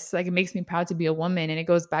yes, like it makes me proud to be a woman, and it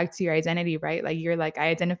goes back to your identity, right? Like you're like I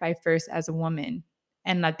identify first as a woman,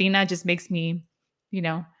 and Latina just makes me,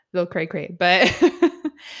 a little cray cray, but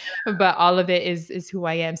but all of it is who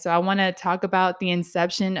I am. So I want to talk about the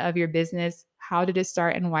inception of your business. How did it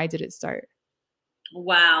start, and why did it start?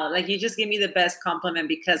 Wow. Like, you just give me the best compliment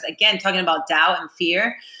because, again, talking about doubt and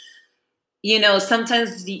fear,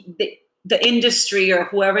 sometimes the industry or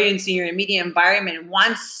whoever in your immediate environment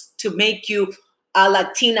wants to make you a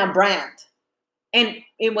Latina brand. And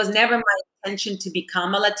it was never my intention to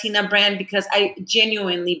become a Latina brand because I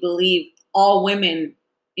genuinely believe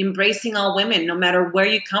embracing all women, no matter where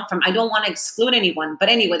you come from. I don't want to exclude anyone. But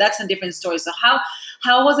anyway, that's a different story. So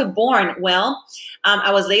how was it born? Well,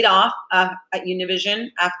 I was laid off at Univision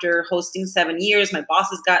after hosting 7 years. My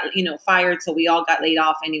bosses got, fired. So we all got laid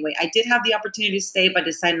off anyway. I did have the opportunity to stay, but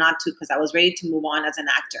decided not to because I was ready to move on as an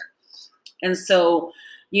actor. And so,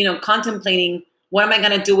 contemplating what am I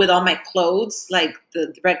going to do with all my clothes, like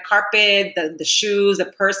the red carpet, the shoes, the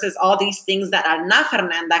purses, all these things that are not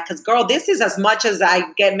Fernanda. Because, girl, this is as much as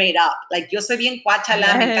I get made up. Like, yo soy bien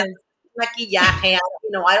cuachala, me encanta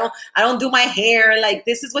maquillaje. I don't do my hair. Like,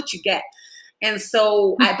 this is what you get. And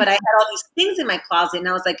so, but I had all these things in my closet, and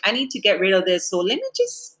I was like, I need to get rid of this. So let me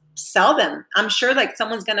just sell them. I'm sure like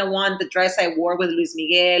someone's going to want the dress I wore with Luis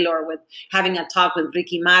Miguel or with having a talk with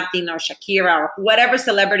Ricky Martin or Shakira or whatever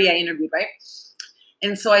celebrity I interviewed, right?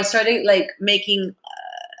 And so I started like making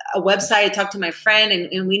a website. I talked to my friend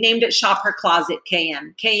and we named it Shop Her Closet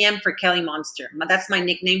KM. KM for Kelly Monster. That's my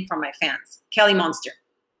nickname for my fans, Kelly Monster.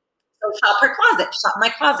 So Shop Her Closet, shop my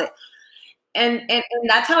closet. And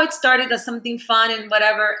that's how it started as something fun and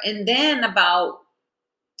whatever. And then about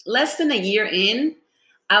less than a year in,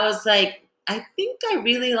 I was like, I think I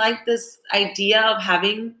really like this idea of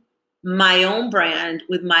having my own brand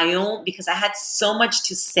with my own, because I had so much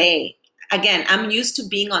to say. Again, I'm used to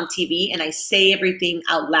being on TV and I say everything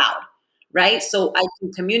out loud, right? So I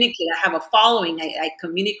can communicate. I have a following. I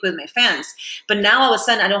communicate with my fans. But now all of a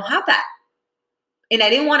sudden I don't have that. And I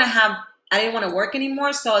didn't want to work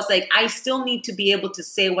anymore. So I was like, I still need to be able to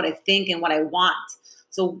say what I think and what I want.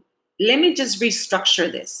 So let me just restructure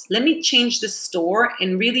this. Let me change the store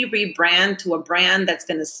and really rebrand to a brand that's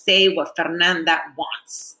going to say what Fernanda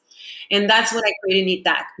wants. And that's when I created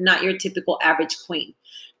Nitak, not your typical average queen.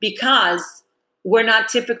 Because we're not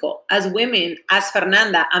typical. As women, as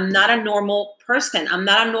Fernanda, I'm not a normal person. I'm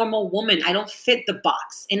not a normal woman. I don't fit the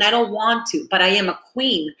box and I don't want to, but I am a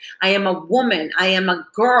queen. I am a woman. I am a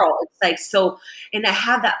girl. It's like, so, and I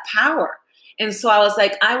have that power. And so I was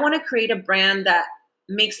like, I want to create a brand that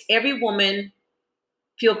makes every woman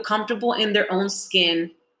feel comfortable in their own skin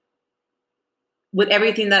with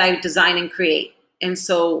everything that I design and create. And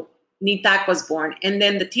so Nitak was born. And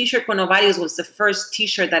then the t-shirt con ovarios was the first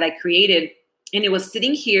t-shirt that I created. And it was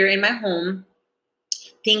sitting here in my home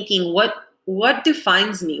thinking, what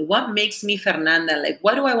defines me? What makes me Fernanda? Like,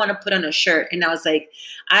 what do I want to put on a shirt? And I was like,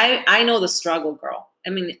 I know the struggle, girl. I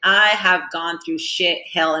mean, I have gone through shit,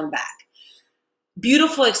 hell, and back.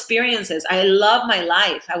 beautiful experiences. I love my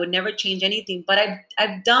life. I would never change anything, but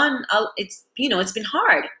I've done it's it's been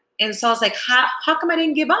hard. And so I was like, how come I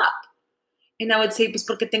didn't give up? And I would say, pues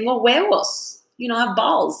porque tengo huevos, I have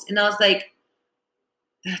balls. And I was like,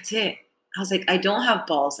 that's it. I was like, I don't have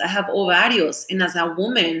balls. I have ovarios. And as a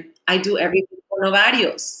woman, I do everything for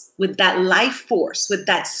ovarios with that life force, with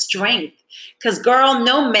that strength. Because, girl,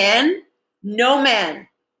 no man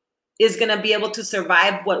is going to be able to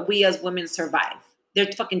survive what we as women survive. They're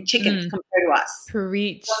fucking chickens compared to us.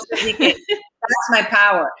 Preach. That's my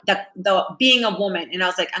power, the being a woman. And I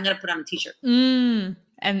was like, I'm going to put on a t-shirt.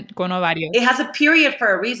 And con ovarios. It has a period for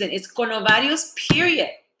a reason. It's con ovarios,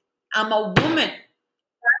 period. I'm a woman.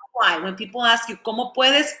 That's why when people ask you, ¿cómo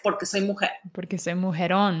puedes? Porque soy mujer. Porque soy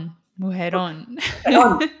mujerón. Mujerón.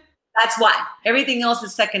 That's why. Everything else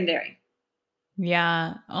is secondary.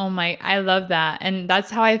 Yeah. Oh my, I love that. And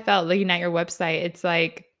that's how I felt looking at your website. It's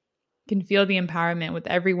like, you can feel the empowerment with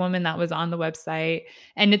every woman that was on the website.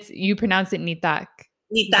 And you pronounce it nitak.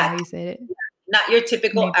 Is that how you say it? Not your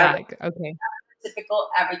typical average. Okay. Typical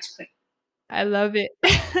average queen. I love it.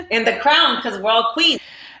 And the crown, because we're all queens.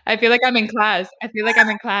 I feel like I'm in class. I'm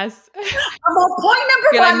on point number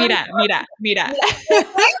one. Like, mira.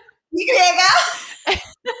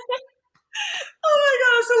 Oh my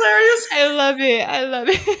God, it's hilarious. I love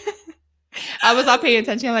it. I was not paying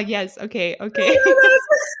attention. I'm like, yes, okay. We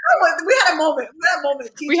had a moment.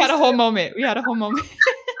 We had a whole moment.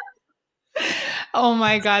 Oh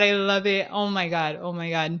my God, I love it. Oh my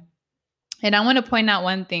God. And I want to point out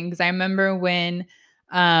one thing, because I remember when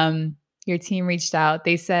your team reached out,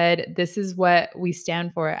 they said, this is what we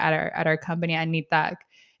stand for at our company at Nitak.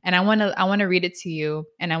 And I want to read it to you,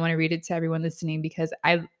 and I want to read it to everyone listening, because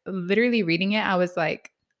I literally reading it, I was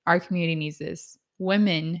like, our community needs this.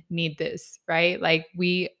 Women need this, right? Like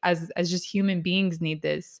we as just human beings need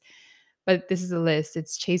this. But this is a list.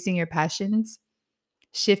 It's chasing your passions,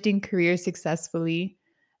 shifting careers successfully,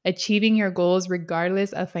 achieving your goals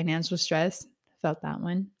regardless of financial stress. Felt that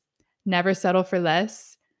one. Never settle for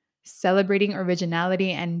less, celebrating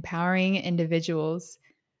originality and empowering individuals.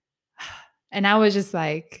 And I was just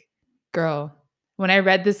like, girl, when I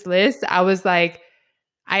read this list, I was like,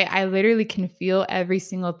 I literally can feel every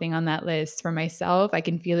single thing on that list for myself. I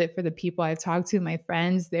can feel it for the people I've talked to, my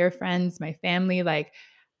friends, their friends, my family. Like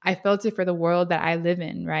I felt it for the world that I live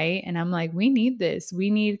in, right? And I'm like, we need this. We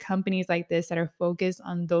need companies like this that are focused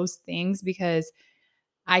on those things, because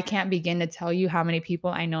I can't begin to tell you how many people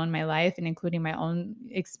I know in my life, and including my own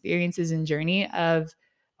experiences and journey of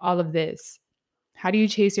all of this. How do you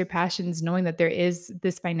chase your passions knowing that there is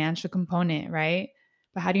this financial component, right?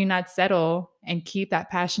 But how do you not settle and keep that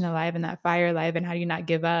passion alive and that fire alive? And how do you not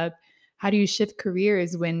give up? How do you shift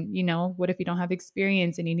careers when, what if you don't have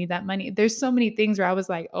experience and you need that money? There's so many things where I was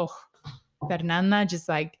like, oh, Fernanda just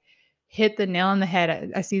like hit the nail on the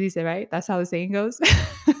head. Así dice, right? That's how the saying goes.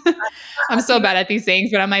 I'm so bad at these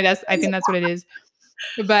sayings, but I'm like, I think that's what it is.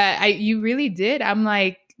 But you really did. I'm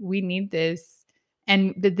like, we need this.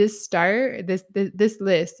 And did this start, this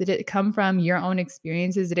list, did it come from your own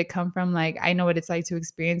experiences? Did it come from like, I know what it's like to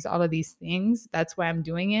experience all of these things, that's why I'm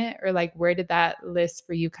doing it? Or like, where did that list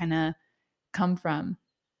for you kind of come from?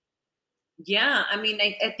 Yeah, I mean,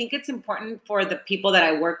 I think it's important for the people that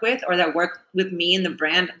I work with or that work with me in the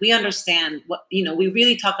brand. We understand what, we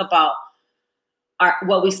really talk about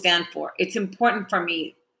what we stand for. It's important for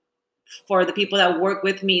me, for the people that work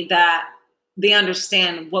with me, that they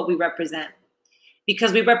understand what we represent,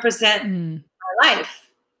 because we represent our life.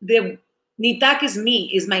 The Nitak is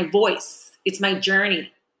me, is my voice. It's my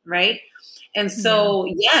journey, right? And so,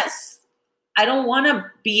 yes, I don't want to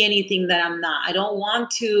be anything that I'm not. I don't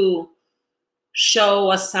want to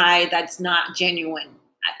show a side that's not genuine.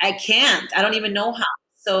 I can't. I don't even know how.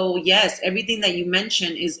 So yes, everything that you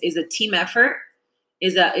mentioned is a team effort,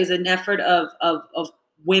 is an effort of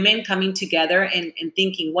women coming together and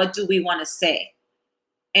thinking, what do we want to say?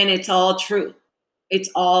 And it's all true. It's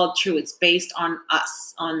all true. It's based on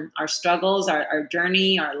us, on our struggles, our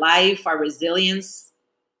journey, our life, our resilience.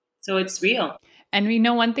 So it's real. And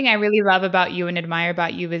one thing I really love about you and admire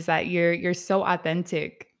about you is that you're so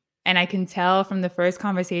authentic. And I can tell from the first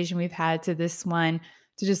conversation we've had to this one,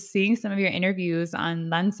 to just seeing some of your interviews on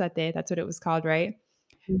Lanzate, that's what it was called, right?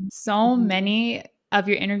 Mm-hmm. So many of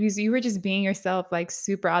your interviews, you were just being yourself, like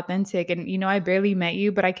super authentic. And, I barely met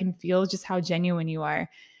you, but I can feel just how genuine you are.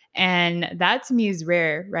 And that to me is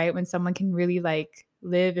rare, right? When someone can really like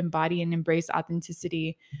live, embody, and embrace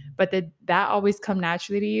authenticity. But did that always come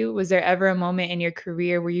naturally to you? Was there ever a moment in your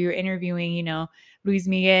career where you were interviewing, Luis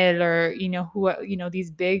Miguel or, who,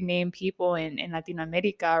 these big name people in Latin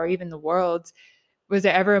America or even the world, was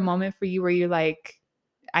there ever a moment for you where you're like,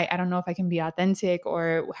 I don't know if I can be authentic,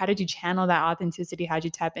 or how did you channel that authenticity? How'd you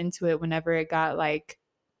tap into it whenever it got like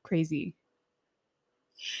crazy?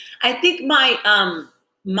 I think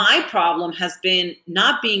my problem has been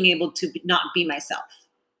not being able to not be myself.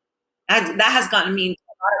 That has gotten me into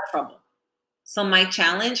a lot of trouble. So my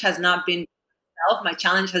challenge has not been myself. My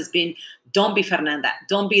challenge has been, don't be Fernanda.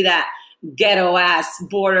 Don't be that ghetto ass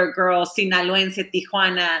border girl, Sinaloense,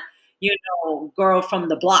 Tijuana, girl from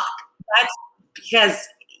the block. That's because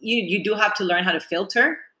you do have to learn how to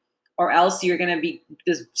filter, or else you're gonna be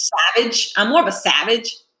this savage. I'm more of a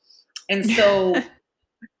savage, and so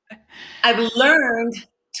I've learned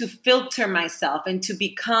to filter myself and to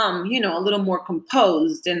become, a little more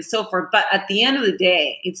composed and so forth. But at the end of the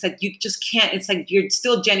day, it's like you just can't, it's like you're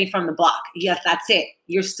still Jenny from the block. Yes, that's it.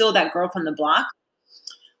 You're still that girl from the block.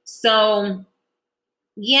 So,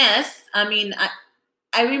 yes, I mean,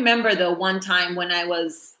 I remember though one time when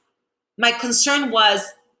my concern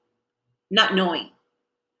was not knowing.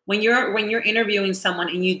 When you're interviewing someone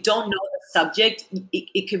and you don't know the subject,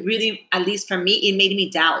 it could really, at least for me, it made me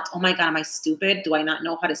doubt, oh my god, am I stupid? Do I not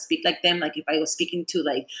know how to speak like them? Like if I was speaking to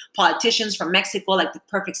like politicians from Mexico, like the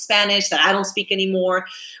perfect Spanish that I don't speak anymore,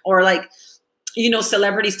 or like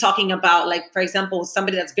celebrities talking about, like, for example,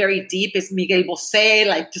 somebody that's very deep is Miguel Bosé,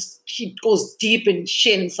 like just he goes deep in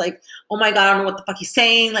shit, and it's like, oh my god, I don't know what the fuck he's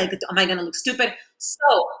saying, like am I gonna look stupid?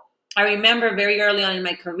 So I remember very early on in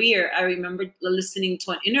my career, I remember listening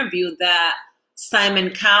to an interview that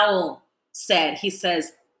Simon Cowell said. He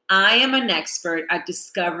says, I am an expert at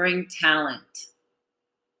discovering talent.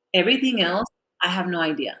 Everything else, I have no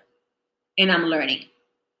idea. And I'm learning.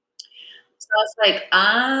 So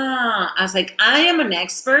I am an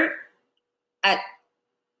expert at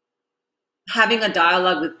having a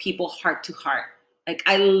dialogue with people heart to heart. Like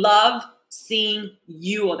I love seeing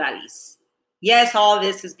you, Odalis. Yes, all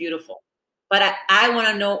this is beautiful. But I want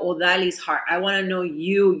to know Odali's heart. I want to know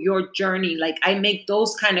you, your journey. Like I make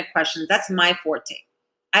those kind of questions. That's my forte.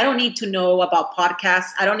 I don't need to know about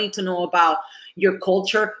podcasts. I don't need to know about your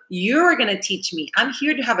culture. You're going to teach me. I'm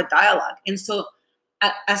here to have a dialogue. And so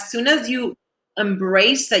as soon as you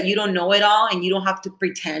embrace that you don't know it all and you don't have to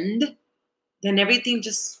pretend, then everything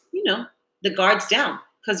just, the guards down,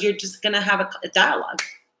 because you're just going to have a dialogue.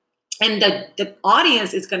 And the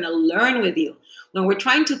audience is going to learn with you. When we're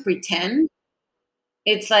trying to pretend,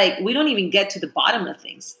 it's like we don't even get to the bottom of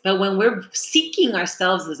things. But when we're seeking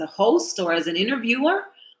ourselves as a host or as an interviewer,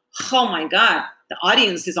 oh my God, the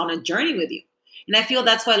audience is on a journey with you. And I feel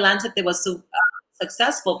that's why Lancete was so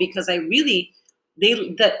successful, because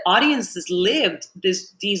the audience has lived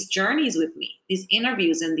these journeys with me, these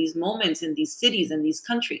interviews and these moments in these cities and these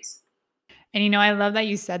countries. And I love that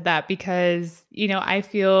you said that because, I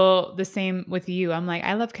feel the same with you. I'm like,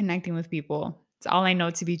 I love connecting with people. It's all I know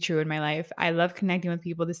to be true in my life. I love connecting with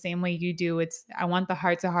people the same way you do. I want the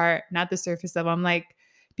heart to heart, not the surface level. I'm like,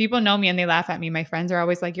 people know me and they laugh at me. My friends are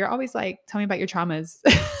always like, you're always like, tell me about your traumas.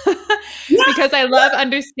 Because I love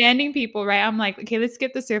understanding people, right? I'm like, okay, let's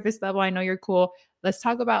skip the surface level. I know you're cool. Let's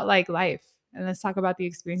talk about like life, and let's talk about the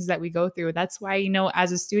experiences that we go through. That's why,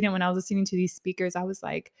 as a student, when I was listening to these speakers, I was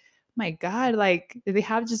like, my God, like, do they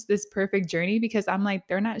have just this perfect journey? Because I'm like,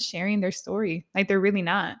 they're not sharing their story. Like, they're really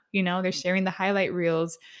not, they're sharing the highlight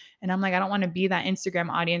reels. And I'm like, I don't want to be that Instagram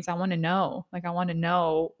audience. I want to know, like, I want to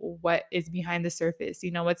know what is behind the surface,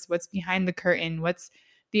 what's behind the curtain, what's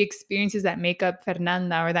the experiences that make up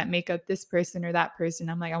Fernanda or that make up this person or that person.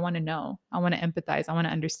 I'm like, I want to know. I want to empathize. I want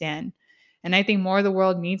to understand. And I think more of the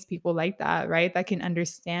world needs people like that, right? That can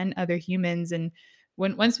understand other humans. And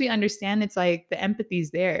once we understand, it's like the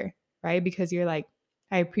empathy's there, right? Because you're like,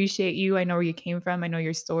 I appreciate you. I know where you came from. I know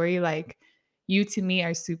your story. Like, you to me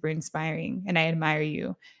are super inspiring and I admire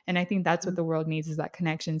you. And I think that's what the world needs, is that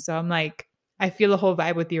connection. So I'm like, I feel a whole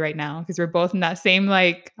vibe with you right now because we're both in that same,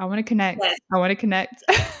 like, I want to connect. Yes. I want to connect.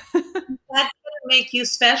 That's going to make you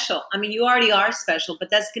special. I mean, you already are special,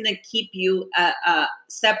 but that's going to keep you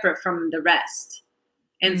separate from the rest.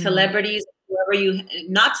 And celebrities, whoever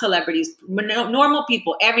not celebrities, normal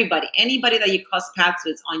people, everybody, anybody that you cross paths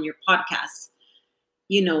with on your podcast,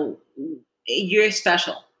 you're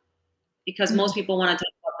special, because most people want to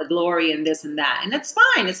talk about the glory and this and that. And that's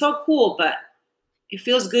fine. It's all cool, but it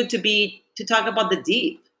feels good to talk about the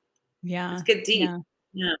deep. Yeah. Let's get deep. Yeah.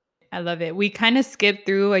 Yeah. I love it. We kind of skipped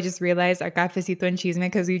through, I just realized, our cafecito and chisme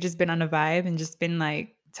because we've just been on a vibe and just been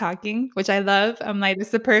like talking, which I love. I'm like,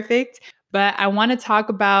 this is perfect. But I want to talk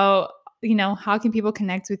about, how can people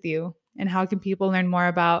connect with you and how can people learn more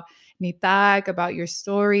about Nitag, about your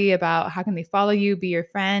story, about how can they follow you, be your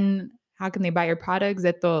friend, how can they buy your products,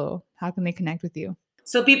 de todo. How can they connect with you?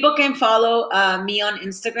 So people can follow me on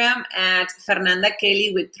Instagram at Fernanda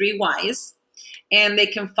Kelly with 3 Ys. And they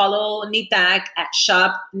can follow Nitaq at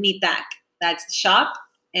Shop Nitaq. That's shop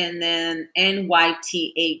and then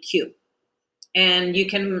NYTAQ. And you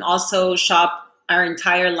can also shop our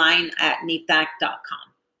entire line at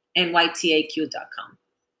nitaq.com, nytaq.com.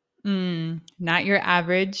 Not your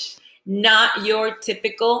average. Not your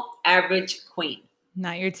typical average queen.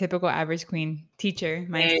 Not your typical average queen. Teacher,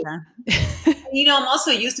 maestra. I'm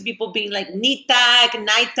also used to people being like NITAC,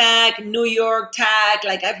 NITAC, New York TAC.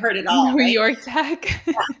 Like I've heard it all. New right? York TAC.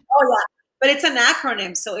 Oh, yeah. But it's an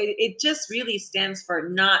acronym. So it just really stands for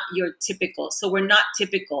not your typical. So we're not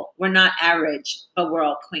typical. We're not average, but we're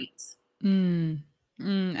all queens. And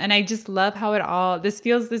I just love how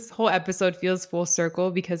this whole episode feels full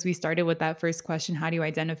circle because we started with that first question, how do you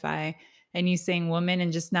identify? And you saying woman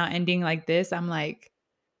and just now ending like this, I'm like,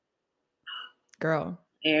 girl.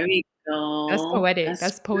 There we go. That's poetic.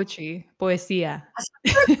 That's poetry. Poesía.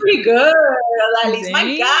 That's pretty good, Lalis.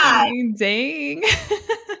 My God. Dang.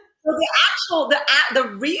 So the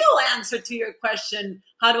real answer to your question,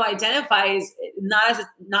 how to identify, is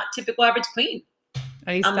not typical average queen.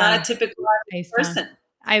 I'm not a typical average person.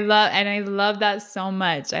 I love that so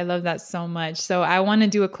much. I love that so much. So I want to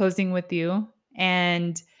do a closing with you.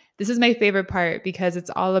 And this is my favorite part because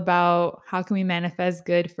it's all about how can we manifest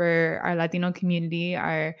good for our Latino community,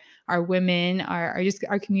 our women,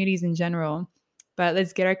 our communities in general. But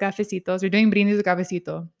let's get our cafecitos. We're doing brindis with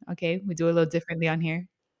cafecito. Okay. We do a little differently on here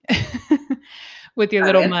with your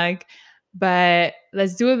little mug. But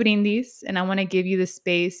let's do a brindis, and I want to give you the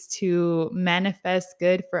space to manifest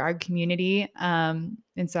good for our community. And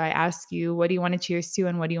so I ask you, what do you want to cheers to,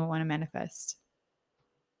 and what do you want to manifest?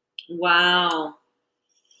 Wow.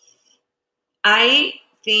 I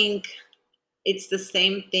think it's the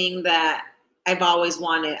same thing that I've always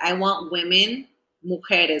wanted. I want women,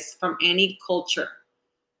 mujeres from any culture,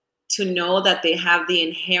 to know that they have the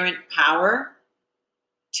inherent power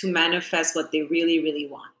to manifest what they really, really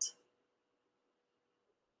want.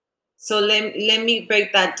 So let me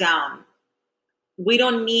break that down. We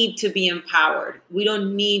don't need to be empowered. We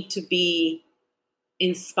don't need to be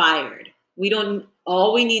inspired.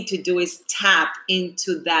 All we need to do is tap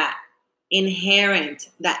into that inherent,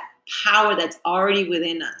 that power that's already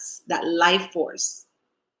within us, that life force.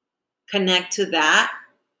 Connect to that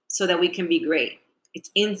so that we can be great. It's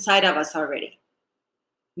inside of us already.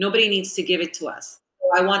 Nobody needs to give it to us. So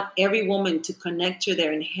I want every woman to connect to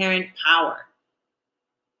their inherent power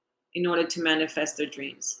in order to manifest their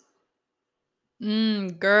dreams.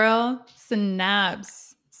 Girl,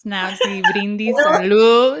 snaps. Snapsy, brindis,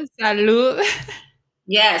 salud.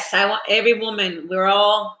 Yes, I want every woman.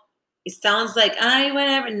 It sounds like,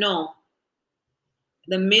 whatever. No.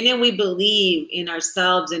 The minute we believe in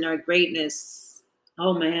ourselves, in our greatness,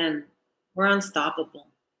 oh man, we're unstoppable.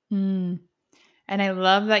 And I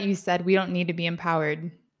love that you said we don't need to be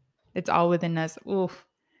empowered. It's all within us. Oof.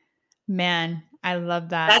 Man, I love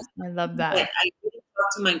that. I love that. I really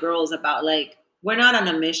talk to my girls about, like, we're not on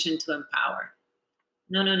a mission to empower.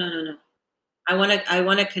 No. I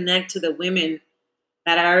want to connect to the women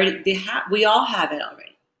that we all have it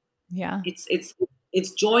already. Yeah.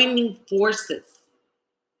 It's joining forces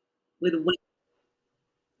with women.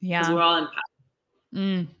 Yeah. Because we're all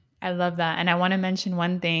empowered. I love that. And I want to mention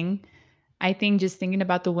one thing. I think just thinking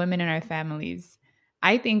about the women in our families,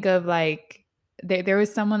 I think of like, there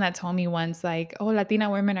was someone that told me once, like, oh, Latina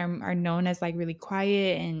women are known as like really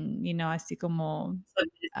quiet and, así como,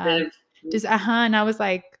 just, and I was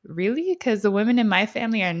like, really? Because the women in my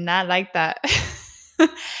family are not like that.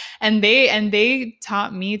 and they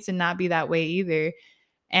taught me to not be that way either.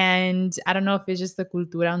 And I don't know if it's just the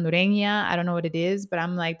cultura hondureña. I don't know what it is, but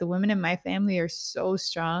I'm like, the women in my family are so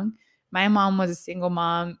strong. My mom was a single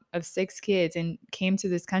mom of 6 kids and came to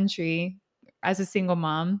this country as a single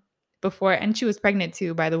mom and she was pregnant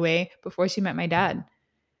too, by the way, before she met my dad.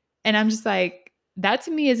 And I'm just like, that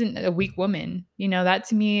to me isn't a weak woman. That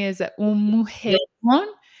to me is un mujerón.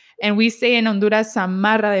 And we say in Honduras,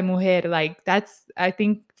 samarra de mujer. Like that's, I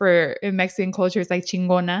think in Mexican culture, it's like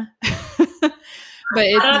chingona. But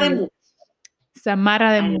it's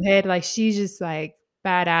samarra de mujer. Like she's just like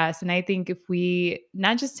badass. And I think if we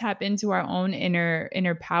not just tap into our own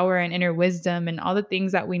inner power and inner wisdom and all the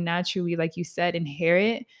things that we naturally, like you said,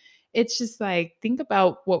 inherit, it's just like, think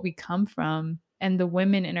about what we come from and the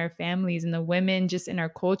women in our families and the women just in our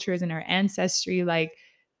cultures and our ancestry. Like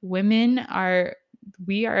we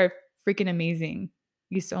are freaking amazing.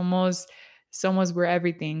 Somos we're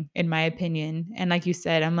everything, in my opinion. And like you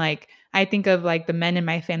said, I think of like the men in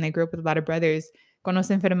my family. I grew up with a lot of brothers. Cuando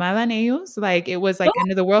se enfermaban ellos, like it was like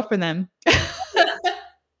end of the world for them.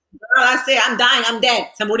 that's it. I'm dying. I'm dead.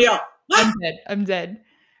 Se murió. What? I'm dead.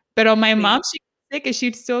 But my mom, she's sick and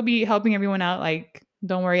she'd still be helping everyone out. Like,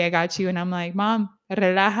 don't worry, I got you. And I'm like, Mom,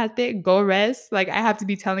 relájate, go rest. Like, I have to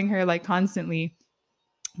be telling her like constantly.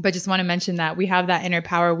 But just want to mention that we have that inner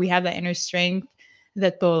power. We have that inner strength.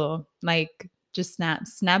 De todo. Like, just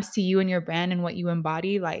snaps to you and your brand and what you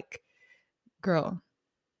embody. Like, girl,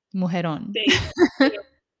 mujerón.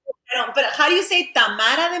 But how do you say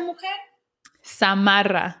Tamara de mujer?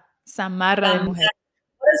 Samarra de mujer.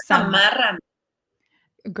 What is Samarra?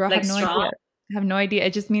 Girl, like I have no strong? idea. I have no idea.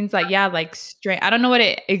 It just means like, yeah, like strength. I don't know what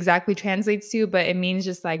it exactly translates to, but it means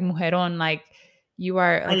just like mujerón, like you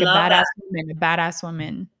are like a badass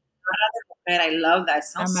woman. I love that. It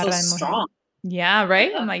sounds so strong. Yeah,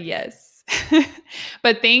 right? I'm like, yes.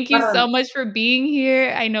 But thank you so much for being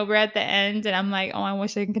here. I know we're at the end and I'm like, oh, I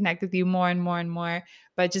wish I can connect with you more and more and more.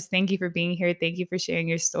 But just thank you for being here. Thank you for sharing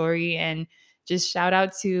your story. And just shout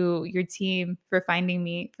out to your team for finding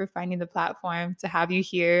me, for finding the platform to have you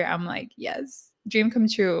here. I'm like, yes, dream come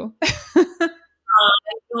true.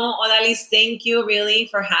 No, Odalis, thank you really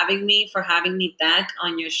for having me back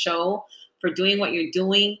on your show, for doing what you're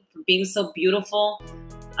doing, for being so beautiful.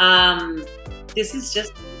 This is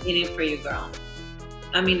just the beginning for you, girl.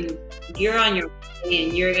 I mean, you're on your way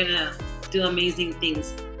and you're gonna do amazing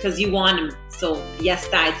things because you want them. So, yes,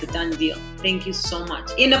 it's a done deal. Thank you so much.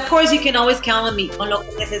 And of course, you can always count on me. Con lo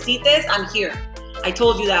que necesites, I'm here. I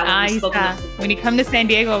told you that when we spoke. When you come to San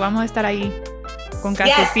Diego, vamos a estar ahí. Con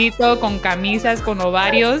cafecito, con camisas, con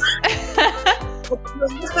ovarios.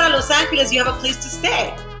 Para Los Angeles, you have a place to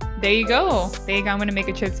stay. There you go. I'm going to make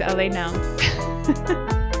a trip to LA now.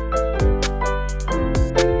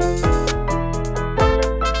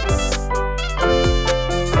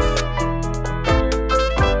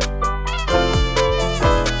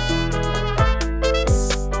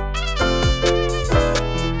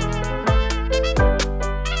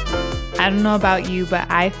 I don't know about you, but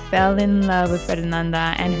I fell in love with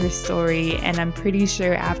Fernanda and her story, and I'm pretty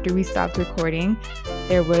sure after we stopped recording,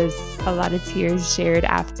 there was a lot of tears shared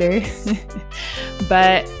after.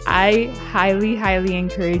 But I highly, highly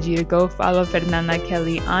encourage you to go follow Fernanda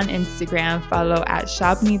Kelly on Instagram, follow at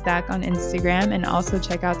ShopNitaq on Instagram, and also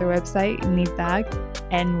check out their website, Nitaq,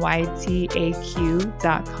 NYTAQ.com.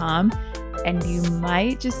 And you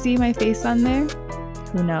might just see my face on there.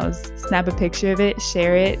 Who knows? Snap a picture of it,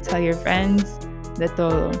 share it, tell your friends, de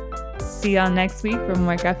todo. See y'all next week for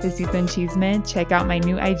more Cafecito and Chisme. Check out my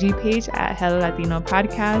new IG page at Hello Latino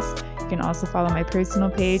Podcast. You can also follow my personal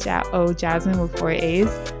page at Jasmine with 4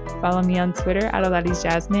 A's. Follow me on Twitter at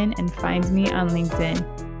OdalisJasmine and find me on LinkedIn.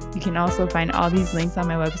 You can also find all these links on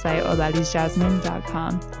my website,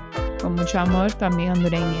 odalisjasmine.com. Con mucho amor, tu amiga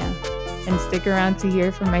hondureña. And stick around to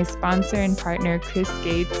hear from my sponsor and partner, Chris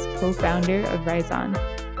Gates, co-founder of Rise On.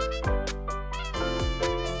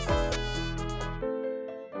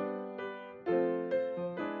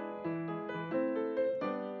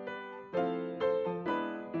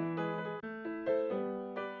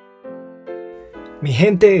 Mi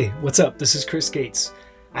gente, what's up? This is Chris Gates.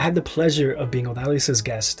 I had the pleasure of being Odalis's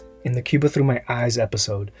guest in the Cuba Through My Eyes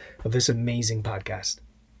episode of this amazing podcast.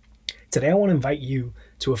 Today I want to invite you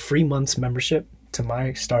to a free month's membership to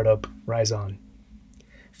my startup, Rise On.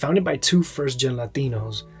 Founded by 2 first-gen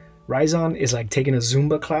Latinos, Rise On is like taking a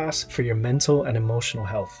Zumba class for your mental and emotional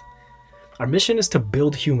health. Our mission is to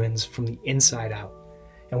build humans from the inside out,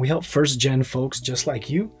 and we help first-gen folks just like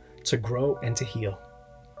you to grow and to heal.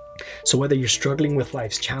 So whether you're struggling with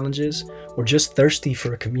life's challenges or just thirsty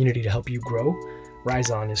for a community to help you grow,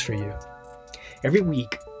 Rise On is for you. Every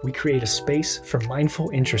week, we create a space for mindful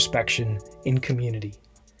introspection in community.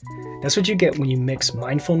 That's what you get when you mix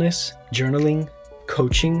mindfulness, journaling,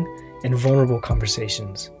 coaching, and vulnerable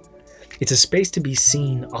conversations. It's a space to be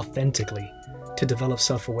seen authentically, to develop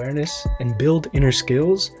self-awareness and build inner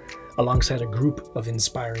skills alongside a group of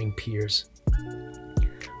inspiring peers.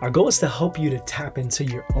 Our goal is to help you to tap into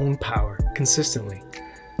your own power consistently,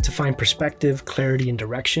 to find perspective, clarity, and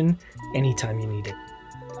direction anytime you need it.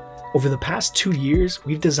 Over the past 2 years,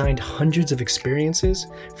 we've designed hundreds of experiences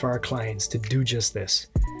for our clients to do just this.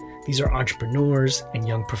 These are entrepreneurs and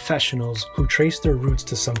young professionals who trace their roots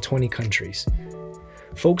to some 20 countries.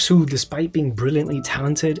 Folks who, despite being brilliantly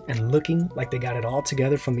talented and looking like they got it all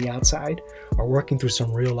together from the outside, are working through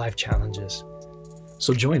some real-life challenges.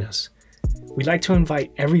 So join us. We'd like to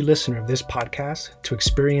invite every listener of this podcast to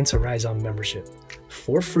experience a Rise On membership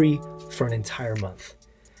for free for an entire month.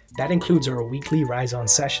 That includes our weekly Rise On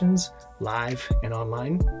sessions, live and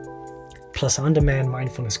online, plus on-demand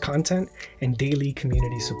mindfulness content and daily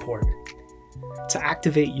community support. To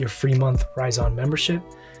activate your free month Rise On membership,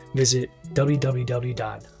 visit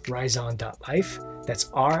www.riseon.life.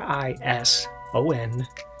 That's RISON.LIFE.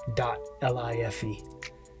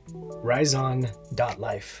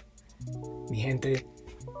 riseon.life. Mi gente,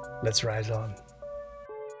 let's rise on.